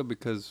all good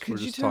because we're Could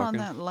you just turn talking.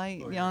 on that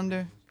light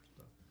yonder?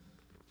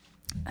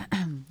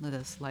 Let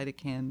us light a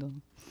candle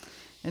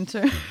and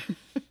turn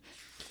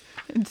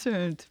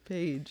to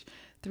page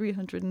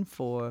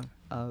 304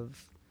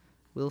 of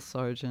Will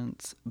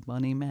Sargent's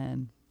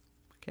Bunnymen.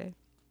 Okay,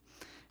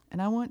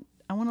 and I want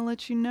to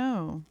let you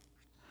know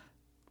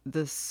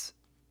this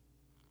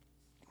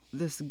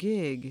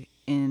gig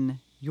in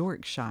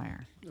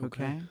Yorkshire.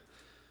 Okay,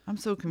 I'm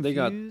so confused. They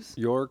got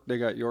York, they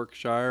got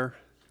Yorkshire,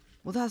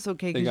 Well, that's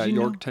okay. they 'cause got you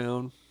know-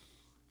 Yorktown.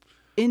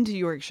 into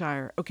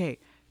Yorkshire. Okay,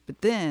 but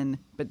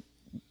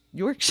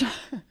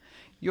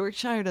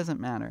Yorkshire doesn't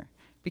matter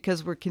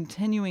because we're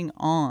continuing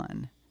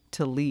on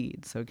to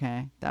Leeds,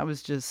 okay? That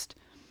was just,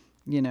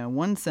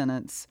 one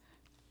sentence.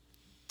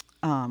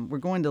 We're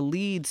going to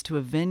Leeds to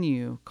a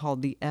venue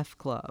called the F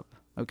Club,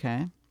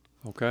 okay?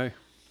 Okay.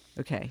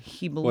 Okay,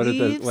 he What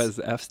believes... does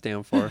the F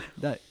stand for?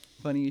 That,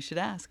 funny you should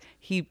ask.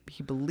 He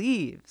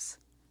believes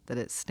that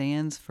it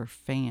stands for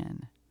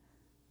fan.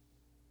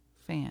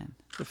 Fan.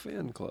 The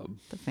fan club.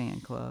 The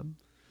fan club.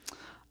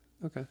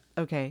 Okay.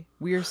 Okay,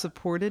 we are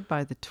supported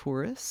by The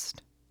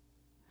Tourist,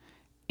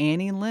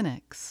 Annie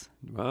Lennox,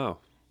 Wow.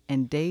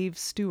 and Dave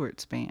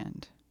Stewart's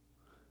band.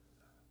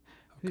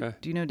 Okay.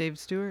 Do you know Dave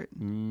Stewart?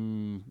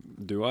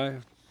 Do I?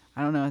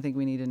 I don't know. I think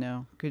we need to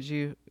know. Could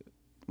you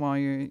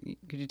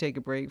take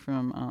a break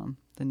from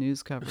the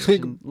news coverage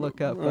and look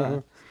up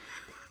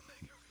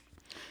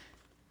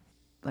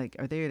like,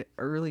 are they an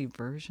early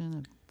version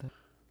of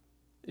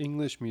the?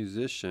 English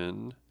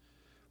musician.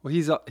 Well,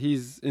 he's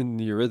in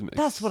the Eurythmics.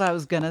 That's what I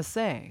was gonna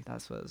say.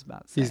 That's what I was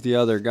about to say. He's the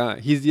other guy.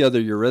 He's the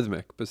other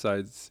Eurythmic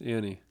besides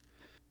Annie.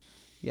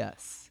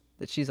 Yes,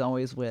 that she's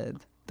always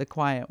with, the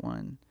quiet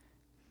one,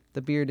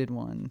 the bearded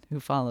one who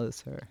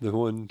follows her. The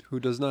one who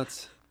does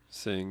not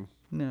sing.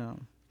 No.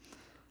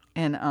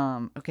 And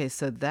okay,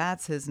 so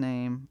that's his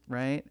name,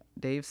 right?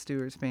 Dave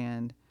Stewart's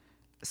band.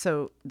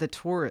 So the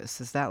Taurus,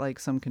 is that like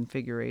some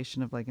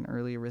configuration of like an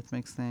early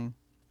Eurythmics thing?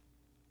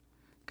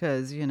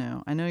 Because, you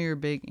know, I know you're a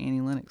big Annie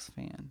Lennox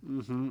fan.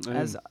 Mm-hmm.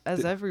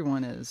 As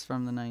everyone is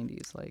from the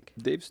 90s. Like,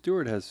 Dave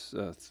Stewart has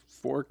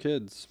 4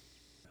 kids.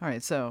 all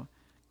right, so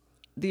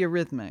the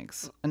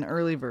Eurythmics, an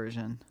early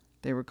version,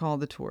 they were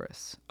called the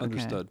Taurus. Okay.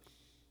 Understood.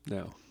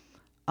 Now.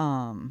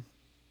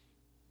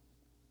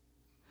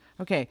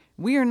 Okay,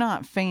 we are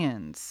not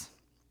fans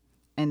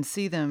and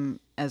see them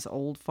as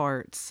old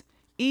farts.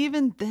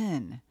 Even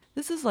then,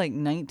 this is like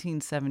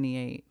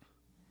 1978,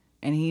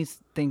 and he's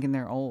thinking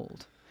they're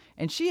old.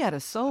 And she had a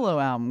solo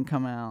album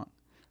come out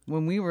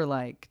when we were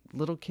like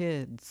little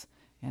kids,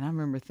 and I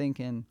remember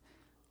thinking,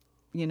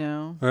 you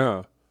know,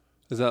 Yeah.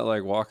 Is that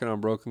like Walking on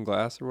Broken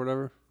Glass or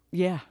whatever?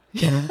 yeah,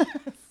 yeah.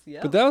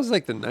 But that was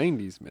like the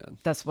 90s, man.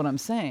 That's what I'm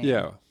saying.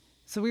 Yeah.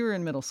 So we were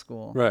in middle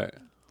school. Right.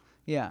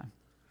 Yeah.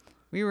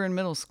 We were in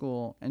middle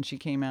school, and she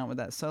came out with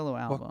that solo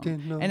album.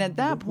 Walking on And at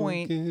that the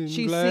point, broken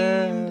she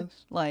glass. seemed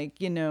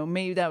like, you know,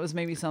 maybe that was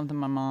maybe something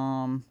my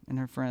mom and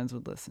her friends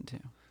would listen to.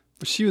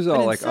 But she was But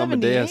all in like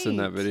Amadeus in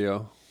that 78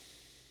 video.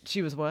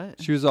 She was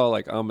what? She was all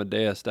like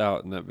Amadeus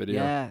out in that video.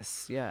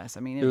 Yes, yes. I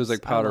mean, It was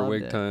like I Powder loved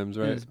Wig it. times,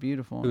 right? It was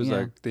beautiful. It was yeah.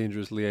 like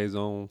Dangerous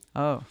Liaison.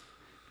 Oh,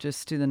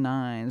 just to the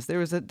nines. There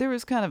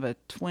was kind of a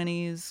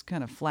 20s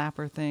kind of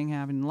flapper thing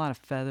happening. A lot of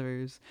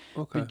feathers,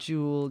 Okay.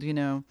 bejeweled, you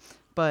know.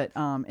 But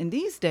in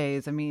these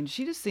days, I mean,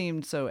 she just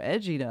seemed so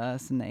edgy to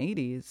us in the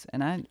 80s,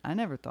 and I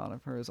never thought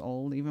of her as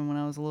old, even when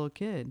I was a little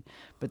kid.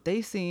 But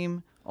they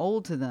seem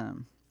old to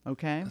them,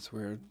 okay? That's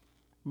weird.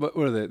 But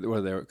what are they?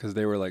 Because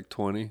they were like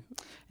 20.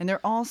 And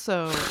they're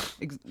also,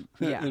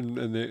 yeah.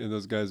 and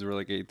those guys were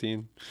like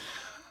 18.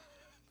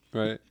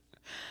 Right.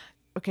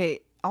 Okay,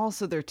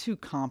 also they're too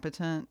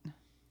competent,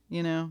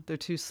 you know? They're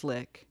too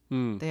slick.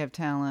 They have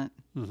talent.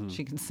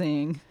 She can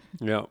sing.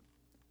 Yeah.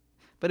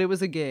 But it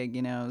was a gig,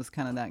 you know? It was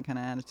kind of that kind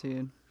of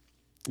attitude.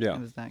 Yeah.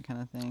 It was that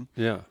kind of thing.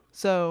 Yeah.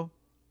 So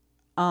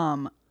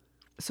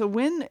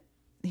when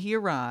they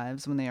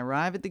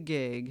arrive at the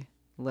gig,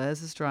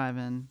 Les is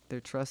driving their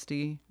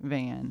trusty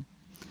van.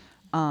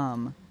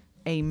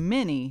 A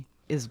Mini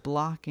is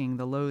blocking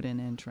the load-in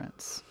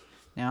entrance.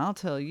 Now, I'll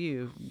tell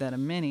you that a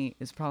Mini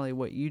is probably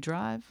what you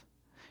drive.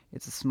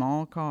 It's a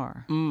small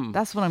car.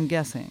 That's what I'm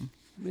guessing.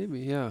 Maybe.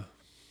 Yeah.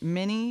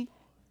 Mini,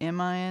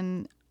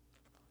 M-I-N.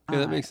 Yeah,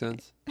 that makes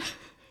sense.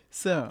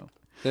 So,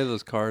 They have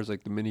those cars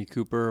like the Mini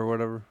Cooper or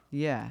whatever.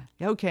 yeah.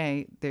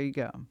 Okay, there you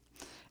go.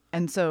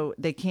 And so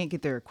they can't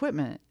get their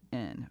equipment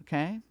in,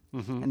 okay?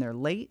 And they're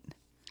late.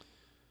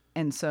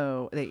 And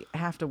so they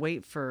have to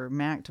wait for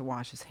Mac to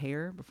wash his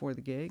hair before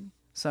the gig.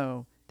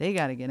 So they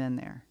got to get in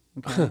there,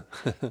 okay?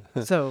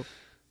 So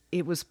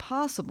it was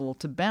possible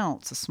to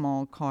bounce a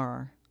small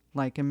car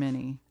like a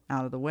Mini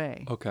out of the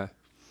way, Okay.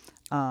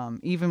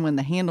 even when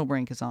the handle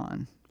brake is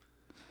on.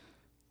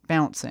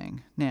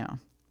 Bouncing now.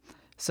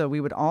 So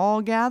we would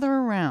all gather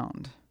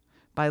around.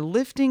 By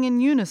lifting in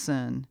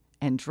unison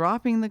and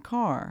dropping the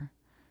car,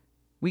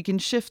 we can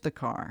shift the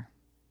car.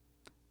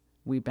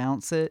 We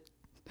bounce it.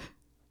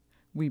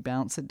 We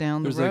bounce it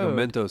down There's the road.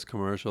 like a Mentos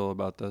commercial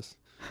about this.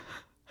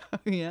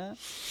 Yeah.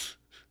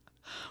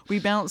 We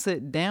bounce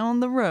it down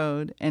the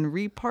road and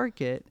repark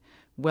it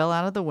well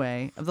out of the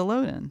way of the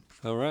load-in.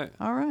 All right.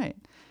 All right.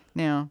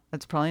 Now,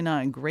 that's probably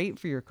not great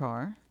for your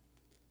car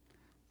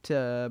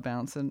to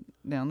bounce it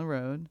down the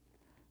road,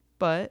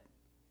 but,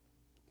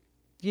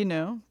 you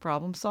know,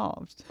 problem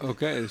solved.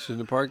 Okay, they shouldn't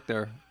have parked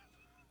there.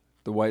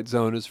 The white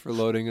zone is for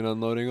loading and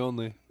unloading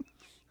only.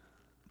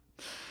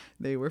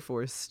 They were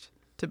forced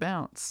to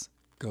bounce.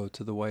 Go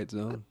to the white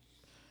zone.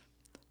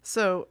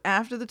 So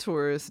after the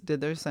tourists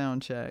did their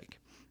sound check,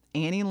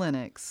 Annie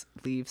Lennox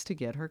leaves to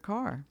get her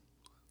car.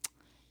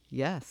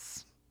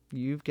 Yes,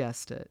 you've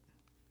guessed it.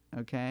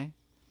 Okay?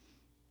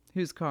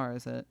 Whose car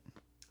is it?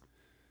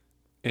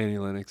 Annie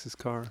Lennox's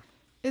car.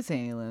 It's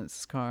Annie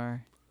Lennox's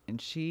car,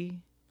 and she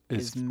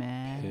is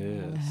mad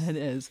pissed.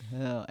 as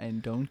hell.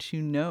 And don't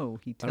you know,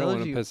 he I don't tells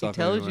wanna you, piss he off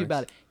tells Annie you about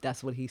Lennox. it.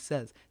 That's what he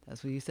says.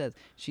 That's what he says.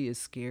 She is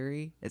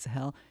scary as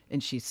hell,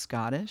 and she's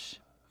Scottish.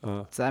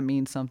 So that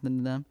means something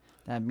to them.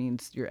 That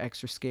means you're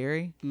extra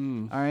scary.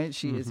 All right,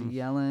 she is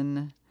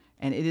yelling,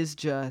 and it is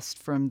just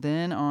from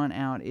then on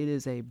out. It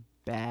is a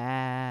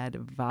bad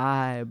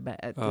vibe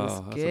at this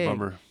Oh, that's a gig.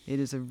 bummer. It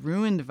is a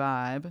ruined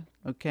vibe.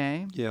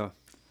 Okay. Yeah.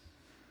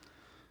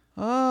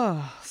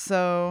 Oh,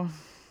 so,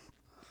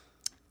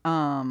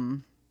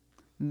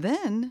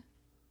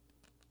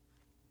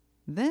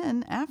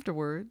 Then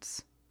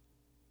afterwards,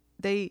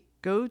 they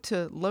go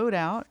to load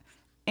out,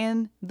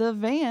 and the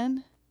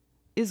van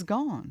is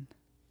gone.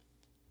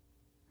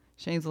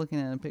 Shane's looking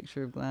at a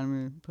picture of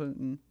Vladimir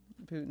Putin.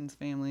 Putin's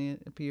family,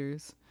 it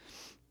appears.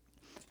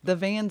 The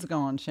van's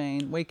gone,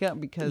 Shane. Wake up,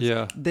 because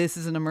Yeah. this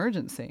is an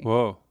emergency.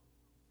 Whoa.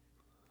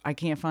 I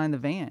can't find the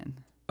van.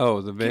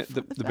 Oh, the van,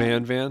 the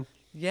band van?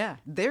 Yeah,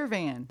 their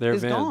van Their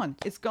is van. gone.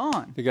 It's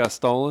gone. It got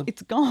stolen?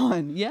 It's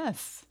gone.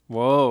 Yes.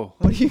 Whoa.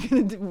 What are you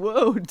gonna do?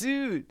 Whoa,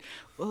 dude.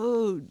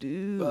 Whoa,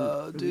 dude.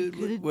 Oh, What are you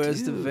gonna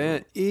where's the do?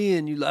 van?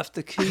 Ian, you left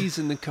the keys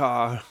in the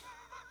car.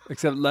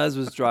 Except Les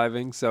was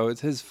driving, so it's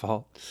his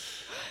fault.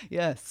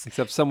 Yes.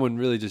 Except someone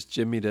really just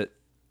jimmied it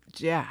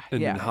Yeah. and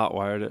yeah.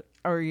 hot-wired it.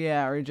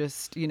 Or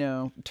just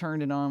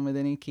turned it on with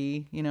any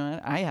key.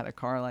 I had a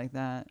car like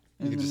that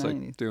in You could the just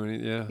 90s. like do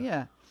anything, yeah.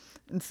 Yeah.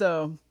 And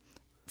so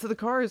the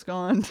car is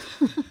gone.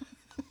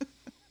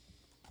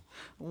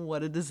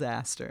 What a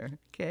disaster.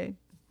 Okay.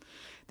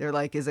 They're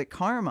like, is it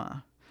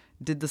karma?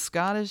 Did the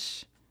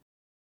Scottish...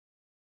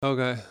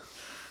 Okay.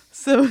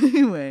 So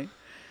anyway,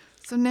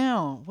 so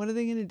now what are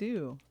they going to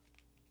do?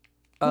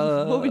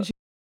 What would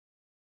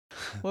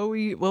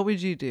you... What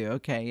would you do?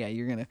 Okay, yeah,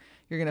 you're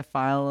gonna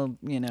file a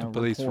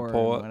police report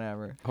report. or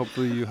whatever,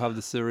 Hopefully you have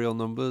the serial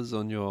numbers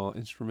on your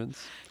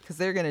instruments. because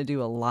they're gonna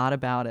do a lot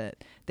about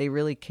it. They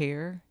really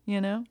care,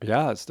 Yeah,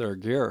 it's their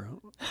gear.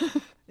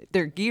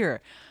 their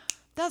gear.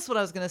 That's what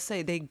I was gonna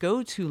say. They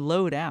go to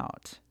load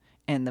out,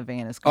 and the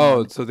van is gone.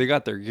 Oh, so they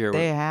got their gear.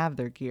 they have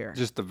their gear.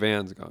 Just the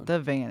van's gone. The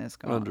van is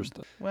gone.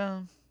 Understood.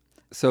 Well,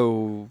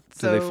 So,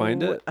 did they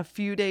find it? A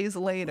few days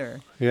later,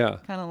 Yeah.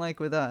 kind of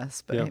like with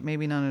us, but Yeah.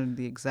 maybe not under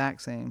the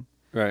exact same.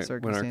 Right.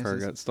 When our car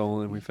circumstances. got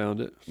stolen and we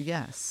found it.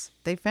 Yes,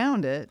 they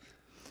found it.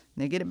 And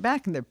they get it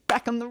back, and they're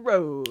back on the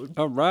road.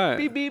 All right.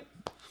 Beep beep.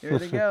 Here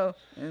they go,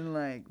 and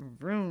like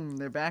vroom,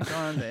 they're back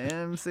on the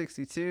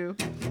M62.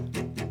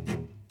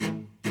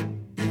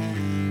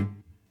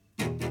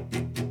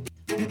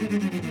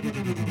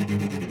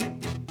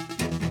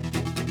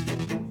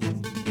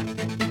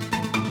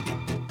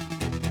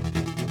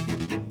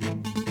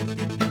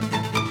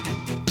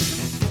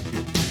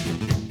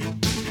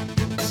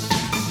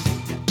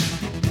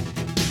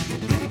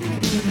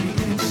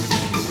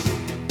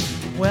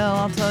 Well,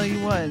 I'll tell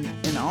you what,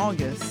 in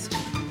August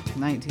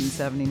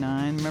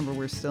 1979, remember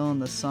we're still in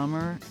the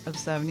summer of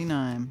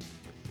 79,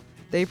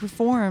 they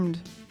performed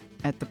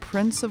at the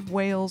Prince of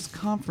Wales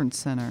Conference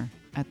Centre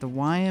at the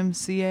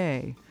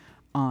YMCA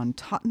on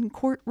Tottenham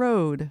Court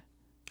Road,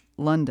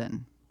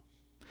 London.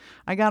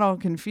 I got all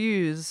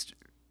confused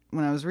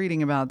when I was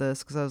reading about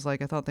this because I was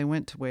like, I thought they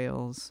went to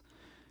Wales.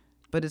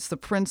 But it's the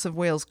Prince of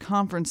Wales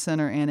Conference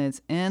Centre, and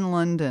it's in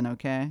London,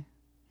 okay?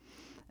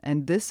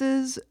 And this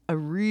is a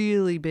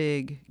really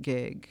big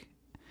gig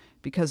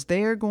because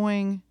they are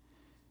going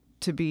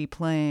to be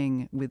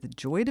playing with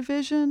Joy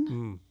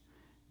Division,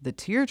 The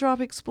Teardrop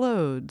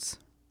Explodes,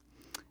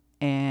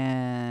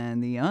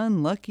 and the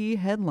unlucky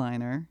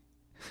headliner,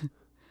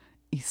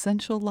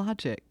 Essential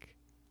Logic.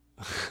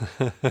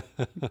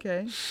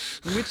 Okay.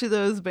 Which of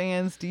those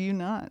bands do you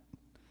not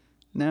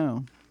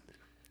know?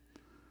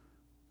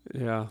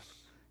 Yeah.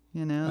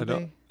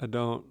 I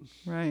don't.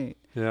 Right.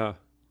 Yeah.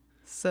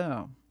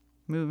 So,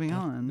 moving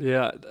on.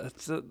 Yeah,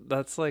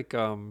 that's like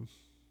I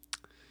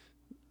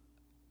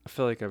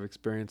feel like I've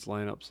experienced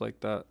lineups like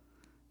that.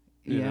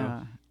 you know?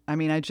 Yeah. I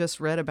mean, I just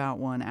read about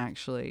one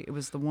actually. It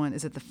was the one,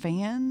 is it the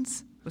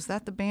Fans? Was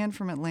that the band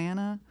from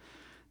Atlanta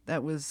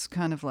that was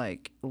kind of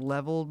like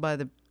leveled by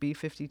the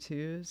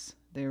B-52s?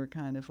 They were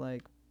kind of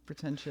like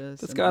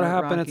pretentious. That's and got to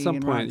art happen at rocky some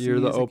and point. Roxy You're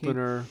the music-y.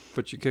 opener,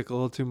 but you kick a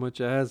little too much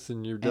ass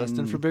and you're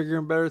destined for And- bigger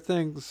and better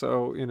things.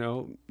 So,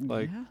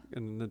 like, Yeah.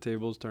 and the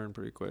tables turn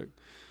pretty quick.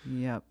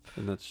 Yep.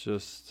 And that's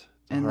just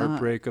the And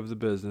heartbreak of the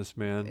business,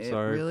 man. It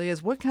Sorry. really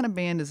is. What kind of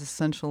band is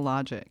Essential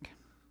Logic?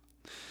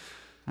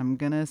 I'm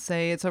going to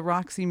say it's a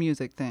Roxy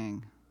Music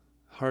thing.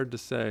 Hard to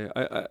say.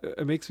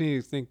 It makes me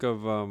think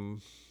of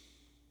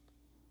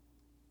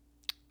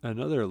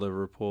another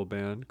Liverpool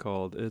band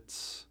called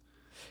That's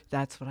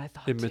what I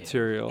thought.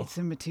 Immaterial. Too. It's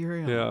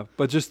Immaterial. Yeah,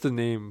 but just the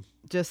name.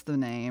 Just the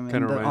name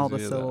Kinda and all reminds the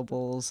me of that.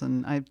 syllables.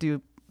 And I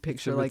do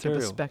picture like a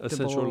Immaterial.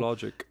 Essential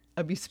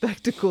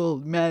bespectacled,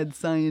 Logic. mad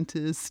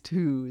scientist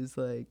who is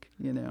like,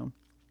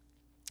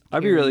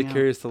 I'd be really carrying out-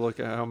 curious to look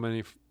at how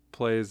many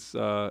plays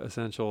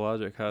Essential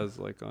Logic has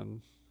like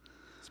on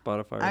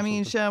Spotify. Or I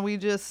mean, something. shall we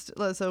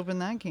let's open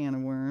that can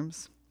of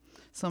worms.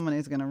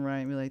 Somebody's going to write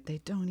and be like, they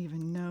don't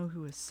even know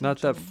who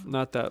Essential.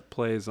 not that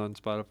plays on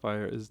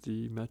Spotify is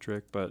the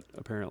metric, but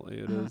apparently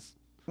it is.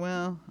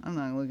 Well, I'm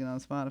not looking on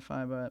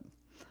Spotify, but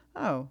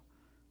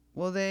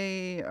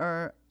they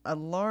are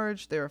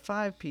they're a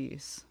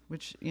 5-piece,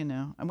 which,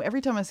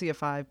 every time I see a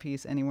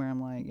 5-piece anywhere, I'm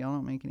like, y'all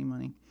don't make any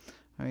money.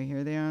 All right,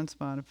 here they are on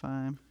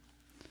Spotify.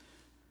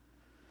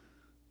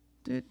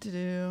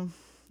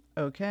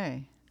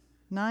 Okay.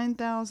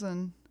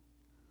 9,000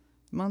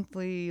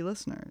 monthly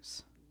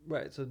listeners.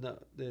 Right. So no,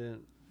 they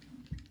didn't.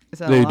 Is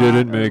that They a lot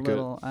didn't or make it.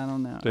 little? I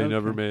don't know. They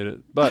never Okay. made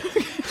it. But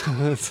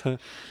It's,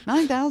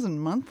 9,000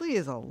 monthly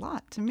is a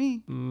lot to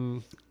me.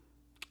 I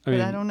But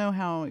mean, I don't know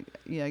how.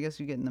 Yeah, I guess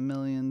you get in the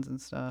millions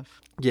and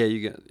stuff. yeah, you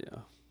get, yeah.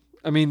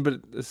 I mean, but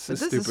it's But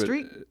this stupid. is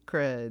street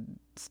cred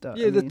stuff.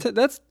 Yeah, I mean,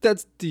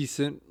 that's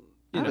decent.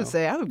 You I know. would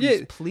say I would Yeah.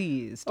 be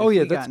pleased. Oh if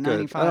yeah, we that's got good.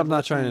 95 I'm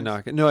not trying to listeners.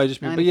 knock it. No, I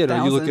just mean, but you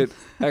know, you look at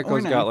 90,000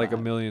 Echo's or got like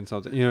 1 95. million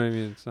something. You know what I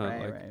mean? It's not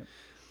Right, like, right.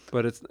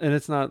 but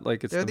it's not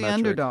like it's They're the the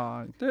metric.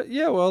 underdog.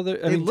 Yeah, well, I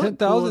They mean, look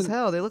cool as 10,000.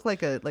 hell. They look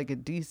like a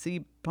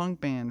DC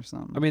punk band or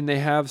something. I mean, they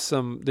have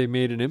some. They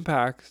made an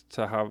impact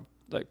to have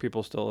like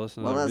people still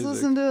listen well, to their let's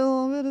music. listen to a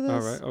little bit of this.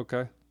 All right,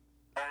 okay.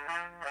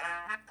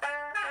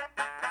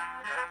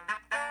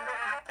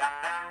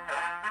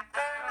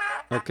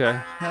 Okay,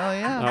 Hell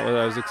yeah. not what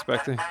I was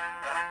expecting.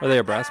 Are they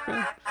a brass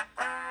band?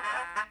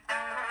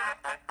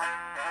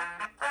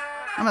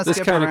 I'm gonna This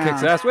skip kind of around.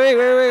 kicks ass.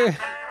 Wait.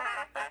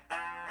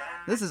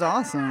 This is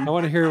awesome. I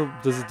want to hear.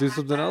 Does it do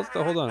something else?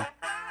 Hold on.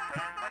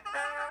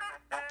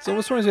 It's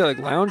almost reminds me of like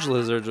Lounge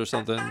Lizards or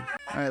something. All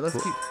right, let's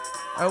keep.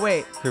 Oh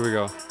wait. Here we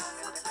go. All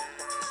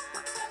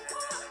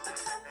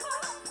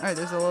right,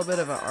 there's a little bit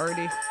of a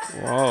arty.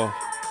 Whoa.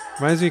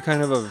 Reminds me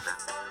kind of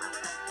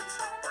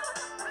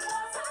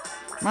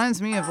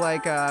Reminds me of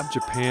like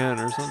Japan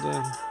or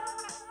something.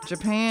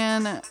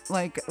 Japan.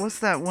 Like what's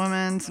that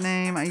woman's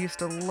name? I used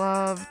to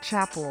love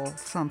Chapel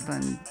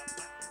something.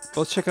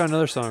 Let's check out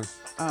another song.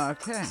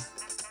 Okay.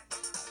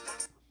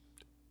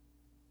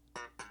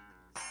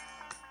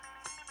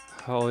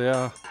 Hell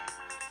yeah.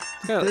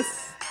 Yeah,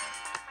 This.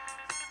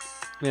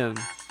 man,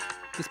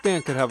 this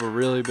band could have a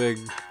really big,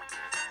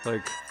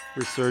 like,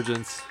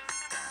 resurgence.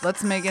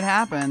 Let's make it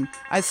happen.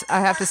 I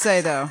have to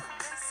say though,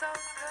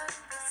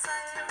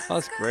 Oh,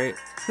 that's great.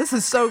 this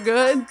is so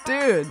good,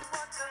 dude.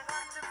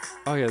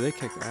 Oh yeah, they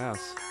kick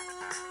ass.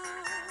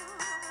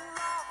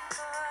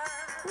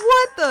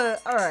 What the?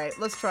 All right,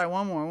 let's try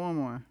one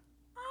more.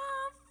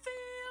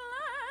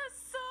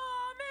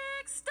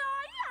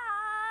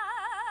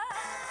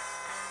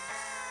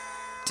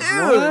 Dude,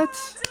 What?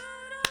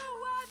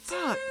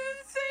 fuck.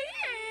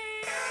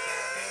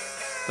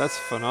 That's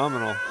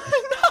phenomenal.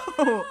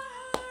 Oh.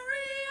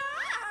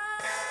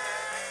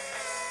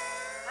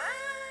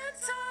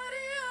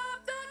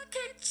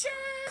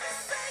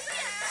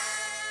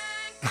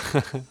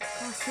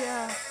 Fuck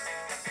yeah.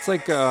 It's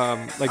like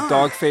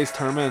dog-faced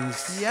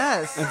Herman's.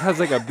 Yes. It has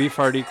like a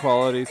beef-hearty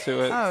quality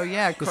to it. Oh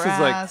yeah, This is like-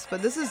 crass.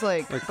 But this is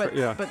like,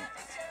 yeah.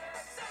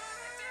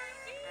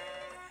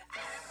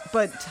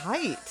 but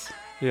tight.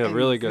 Yeah, and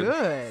really good.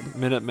 Good.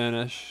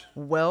 Minutemen-ish.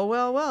 Well,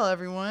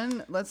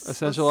 everyone.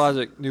 Essential let's-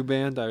 Logic, new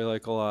band I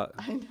like a lot.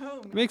 I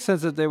know. It makes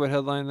sense that they would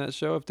headline that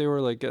show if they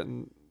were like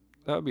getting.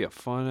 That would be a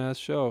fun ass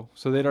show.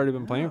 So they'd already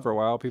been playing for a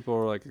while. People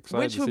were like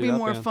excited. Which to would see be that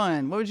more band.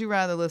 fun? What would you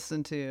rather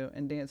listen to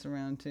and dance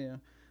around to?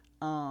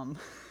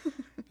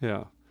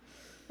 Yeah.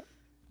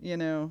 You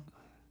know,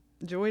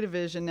 Joy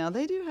Division. Now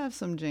they do have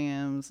some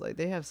jams. Like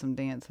they have some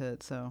dance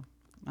hits. So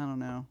I don't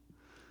know.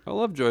 I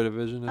love Joy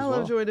Division as I well.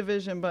 love Joy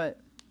Division, but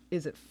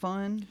is it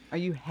fun? Are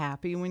you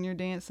happy when you're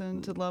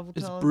dancing to Love Will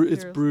It's Tell?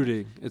 it's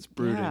brooding. It's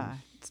brooding. Yeah,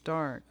 it's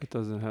dark. It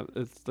doesn't have.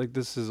 It's like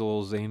this is a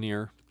little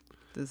zanier.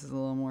 This is a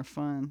little more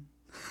fun.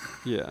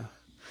 Yeah.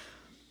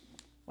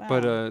 Wow.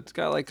 But it's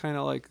got like kind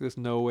of like this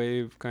no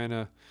wave kind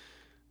of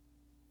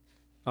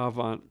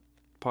avant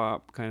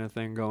pop kind of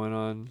thing going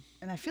on.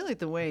 And I feel like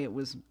the way it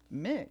was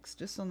mixed,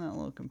 just on that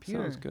little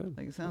computer. Sounds good.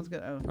 Like it sounds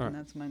good. Oh, right. and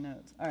that's my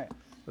notes. All right.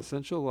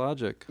 Essential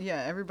Logic.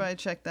 Yeah, everybody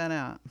check that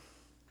out.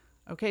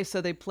 Okay, so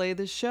they play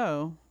this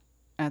show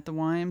at the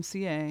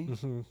YMCA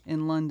Mm-hmm.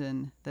 in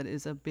London. That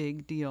is a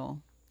big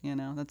deal. You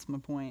know, that's my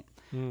point.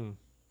 Mm.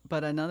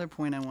 But another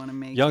point I want to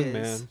make Young is,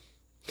 man.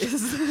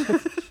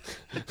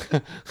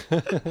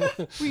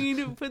 we need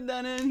to put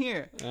that in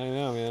here. I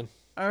know, man.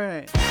 All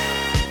right.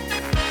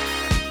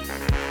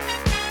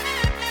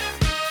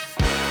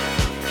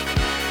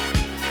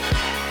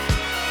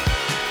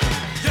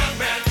 Young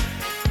man,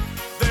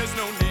 there's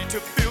no need to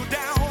feel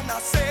down. I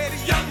said,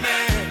 young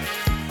man,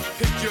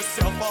 pick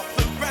yourself off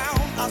the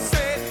ground. I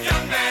said,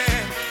 young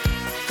man,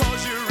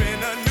 'cause you're in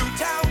a new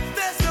town.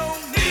 There's no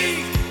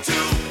need to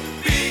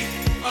be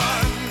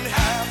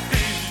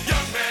unhappy.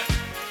 Young man,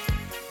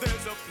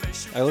 there's a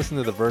place you I listened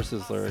to the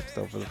verses lyrics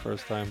though for the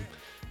first time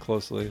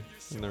closely,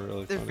 and they're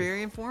really They're funny.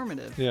 very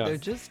informative. Yeah. They're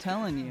just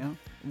telling you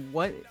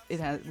what it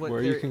has, what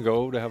Where you they're- can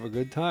go to have a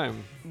good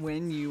time,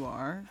 when you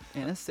are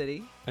in a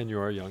city. and you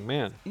are a young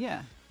man.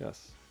 Yeah.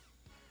 Yes.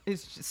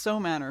 It's just so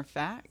matter of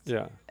fact.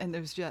 Yeah. And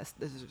there's just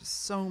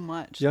so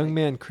much. Young like-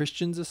 Man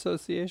Christians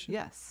Association.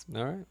 Yes,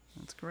 All right.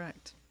 that's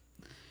correct.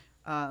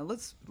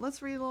 Let's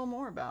read a little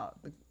more about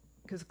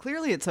because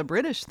clearly it's a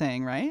British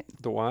thing, right?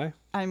 The why?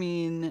 I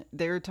mean,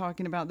 they're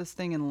talking about this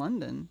thing in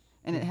London,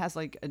 and Hmm. it has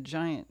like a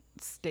giant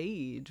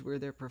stage where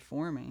they're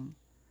performing.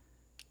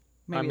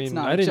 Maybe mean, it's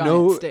not I a didn't giant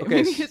know- stage. okay,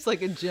 Maybe s- it's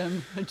like a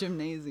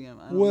gymnasium.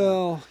 I don't know.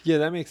 Well, yeah,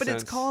 that makes But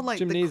sense. it's called like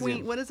the Gymnasium.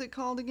 Queen. What is it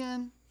called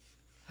again?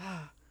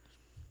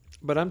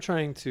 But I'm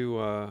trying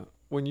to.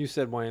 When you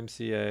said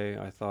YMCA,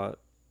 I thought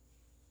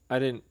I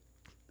didn't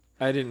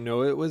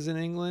know it was in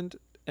England,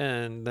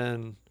 and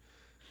then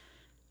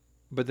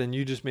But then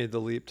you just made the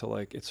leap to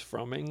like it's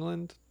from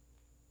England,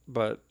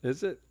 but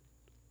is it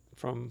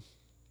from?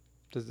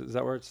 Is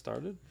that where it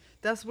started?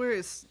 That's where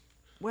it's.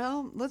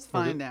 Well, let's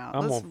find out.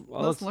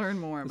 Let's learn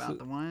more about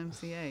the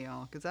YMCA,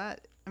 y'all, because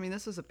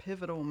this was a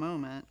pivotal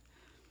moment,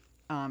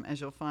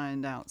 as you'll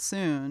find out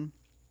soon.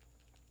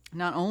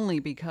 Not only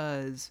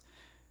because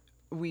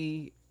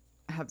we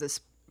have this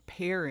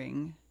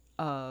pairing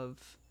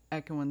of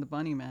Echo and the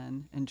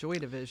Bunnymen and Joy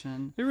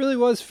Division. It really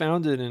was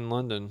founded in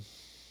London.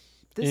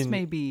 This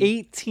may be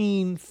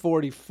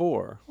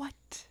 1844. What?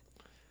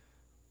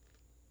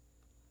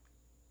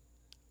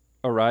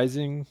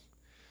 Arising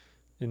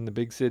in the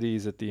big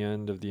cities at the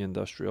end of the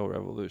Industrial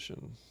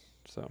Revolution.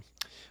 So,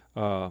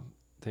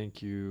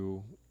 thank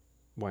you,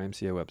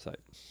 YMCA website.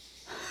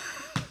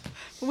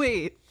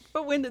 Wait,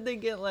 but when did they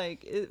get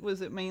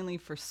was it mainly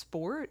for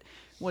sport?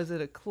 Was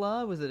it a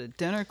club? Was it a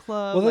dinner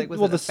club? Well,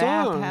 was it a the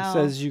song bathhouse?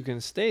 says you can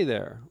stay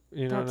there.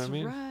 You know That's what I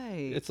mean?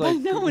 Right. It's like, I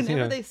know whenever you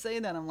know, they say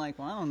that, I'm like,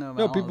 well, I don't know about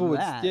no, all people of would.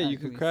 that. Yeah, Like, you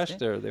can could we crash stay?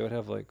 there. They would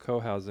have like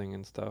co-housing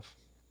and stuff.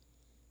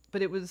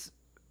 But it was,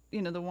 the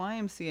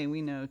YMCA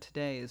we know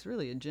today is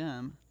really a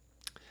gem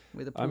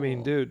with a pool. I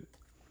mean, dude,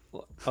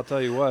 I'll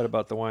tell you what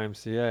about the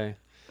YMCA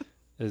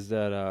is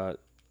that a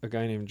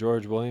guy named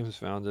George Williams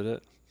founded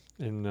it,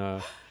 and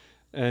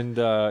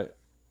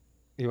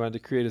he wanted to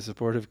create a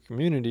supportive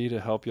community to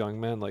help young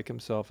men like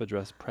himself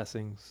address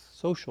pressing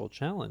social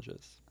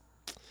challenges.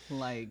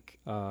 Like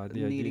The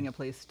needing idea- a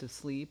place to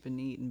sleep and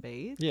eat and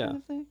bathe. Yeah, Kind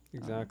of thing?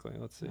 Exactly.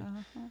 Let's see.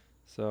 Uh-huh.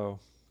 So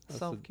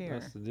Self-care.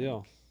 That's the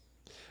deal.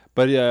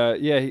 But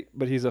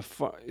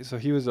so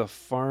he was a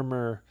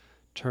farmer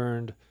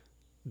turned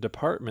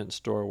department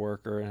store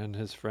worker, and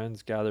his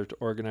friends gathered to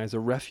organize a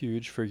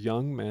refuge for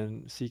young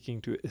men seeking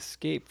to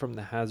escape from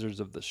the hazards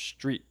of the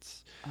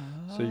streets.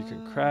 So you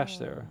can crash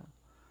there.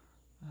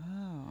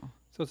 Oh.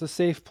 So it's a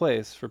safe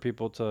place for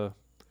people to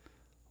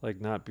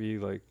not be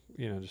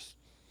just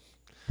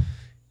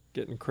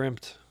getting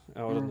crimped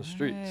out on the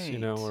streets,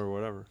 Right. or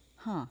whatever.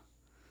 Huh.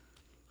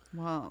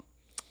 Well,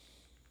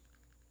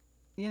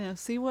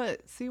 see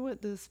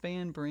what this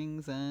band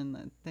brings in,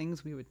 the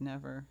things we would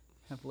never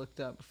have looked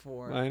up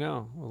before. I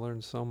know. We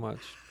learned so much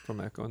from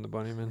Echo and the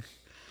Bunnymen.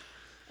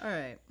 All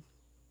right.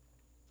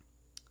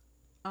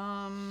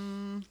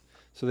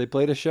 So they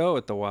played a show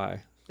at the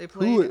Y. They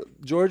played.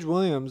 George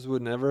Williams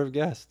would never have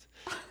guessed.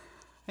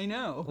 I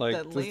know. Like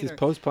that just later. these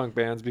post-punk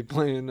bands be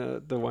playing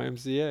the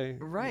YMCA.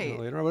 Right.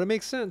 Later on. But it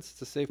makes sense.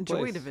 It's a safe place.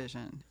 Joy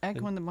Division,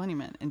 Echo and the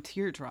Bunnymen, and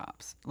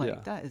Teardrops.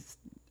 That is,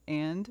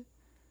 and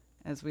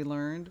as we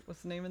learned,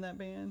 what's the name of that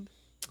band?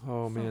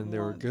 Oh man, they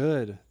were Someone.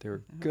 good. They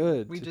were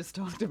good. We just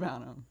talked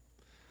about them.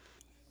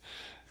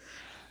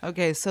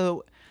 Okay,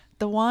 so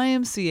the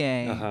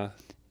YMCA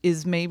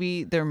is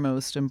maybe their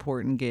most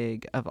important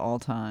gig of all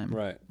time.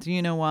 Right. Do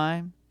you know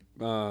why?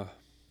 No.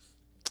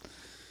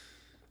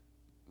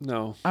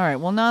 All right.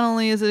 Well, not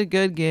only is it a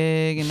good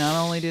gig, and not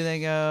only do they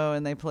go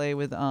and they play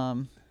with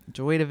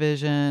Joy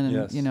Division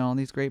and Yes. all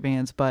these great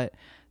bands, but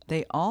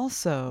they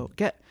also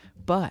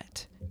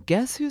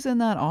guess who's in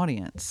that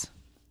audience?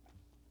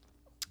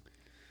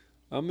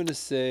 I'm gonna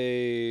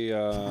say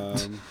I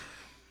don't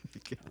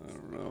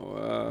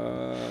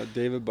know,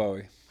 David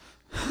Bowie.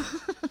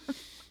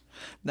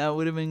 That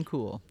would have been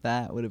cool.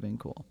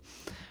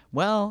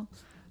 Well,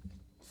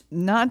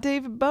 not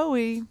David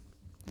Bowie,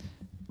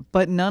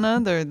 but none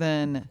other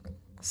than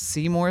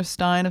Seymour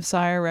Stein of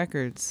Sire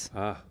Records.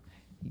 Ah,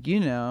 You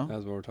know,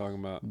 that's what we're talking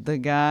about. the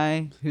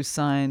guy who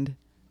signed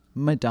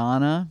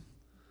Madonna,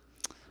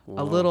 a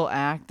Wow. little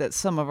act that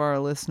some of our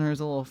listeners,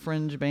 a little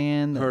fringe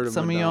band Heard that of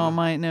some of y'all Madonna.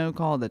 might know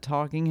called the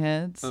Talking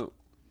Heads. Oh,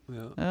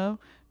 yeah. Oh,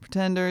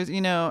 Pretenders.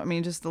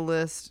 Just the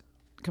list.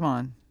 Come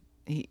on.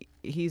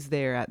 He's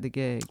there at the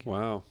gig.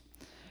 Wow.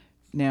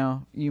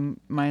 Now, you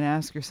might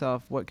ask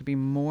yourself what could be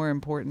more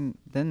important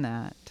than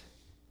that,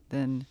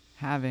 than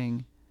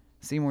having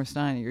Seymour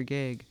Stein at your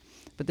gig.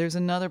 But there's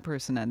another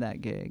person at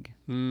that gig.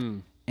 Hmm.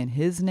 And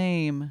his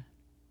name,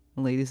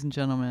 ladies and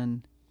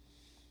gentlemen,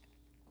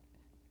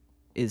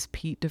 is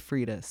Pete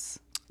DeFreitas.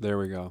 There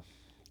we go.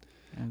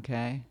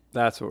 Okay?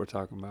 That's what we're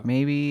talking about.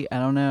 Maybe, I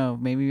don't know,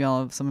 maybe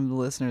some of the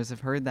listeners have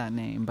heard that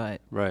name,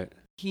 but Right.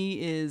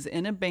 he is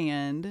in a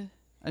band,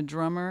 a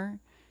drummer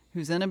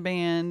who's in a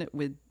band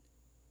with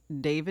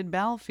David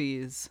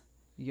Balfe's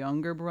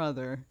younger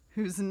brother,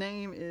 whose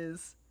name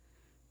is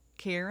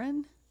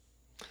Kieran.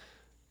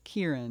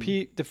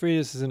 Pete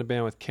DeFreitas is in a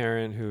band with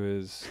Karen, who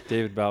is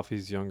David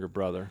Balfe's younger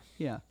brother.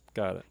 Yeah,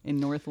 Got it. in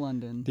North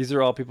London. These are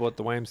all people at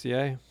the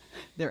YMCA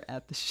They're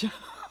at the show.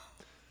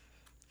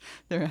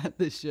 They're at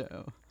the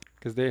show.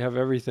 because they have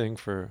everything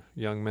for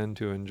young men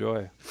to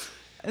enjoy.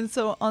 And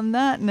so on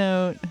that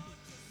note,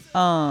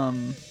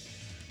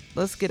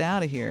 let's get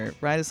out of here.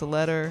 Write us a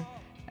letter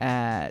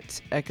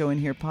at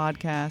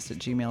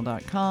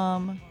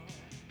echoinherepodcast@gmail.com.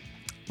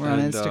 We're on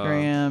And,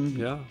 Instagram.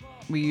 Yeah.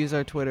 We use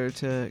our Twitter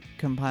to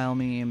compile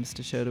memes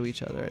to show to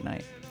each other at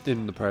night.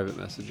 In the private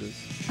messages.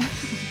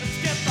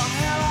 Let's get the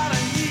hell out of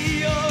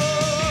here.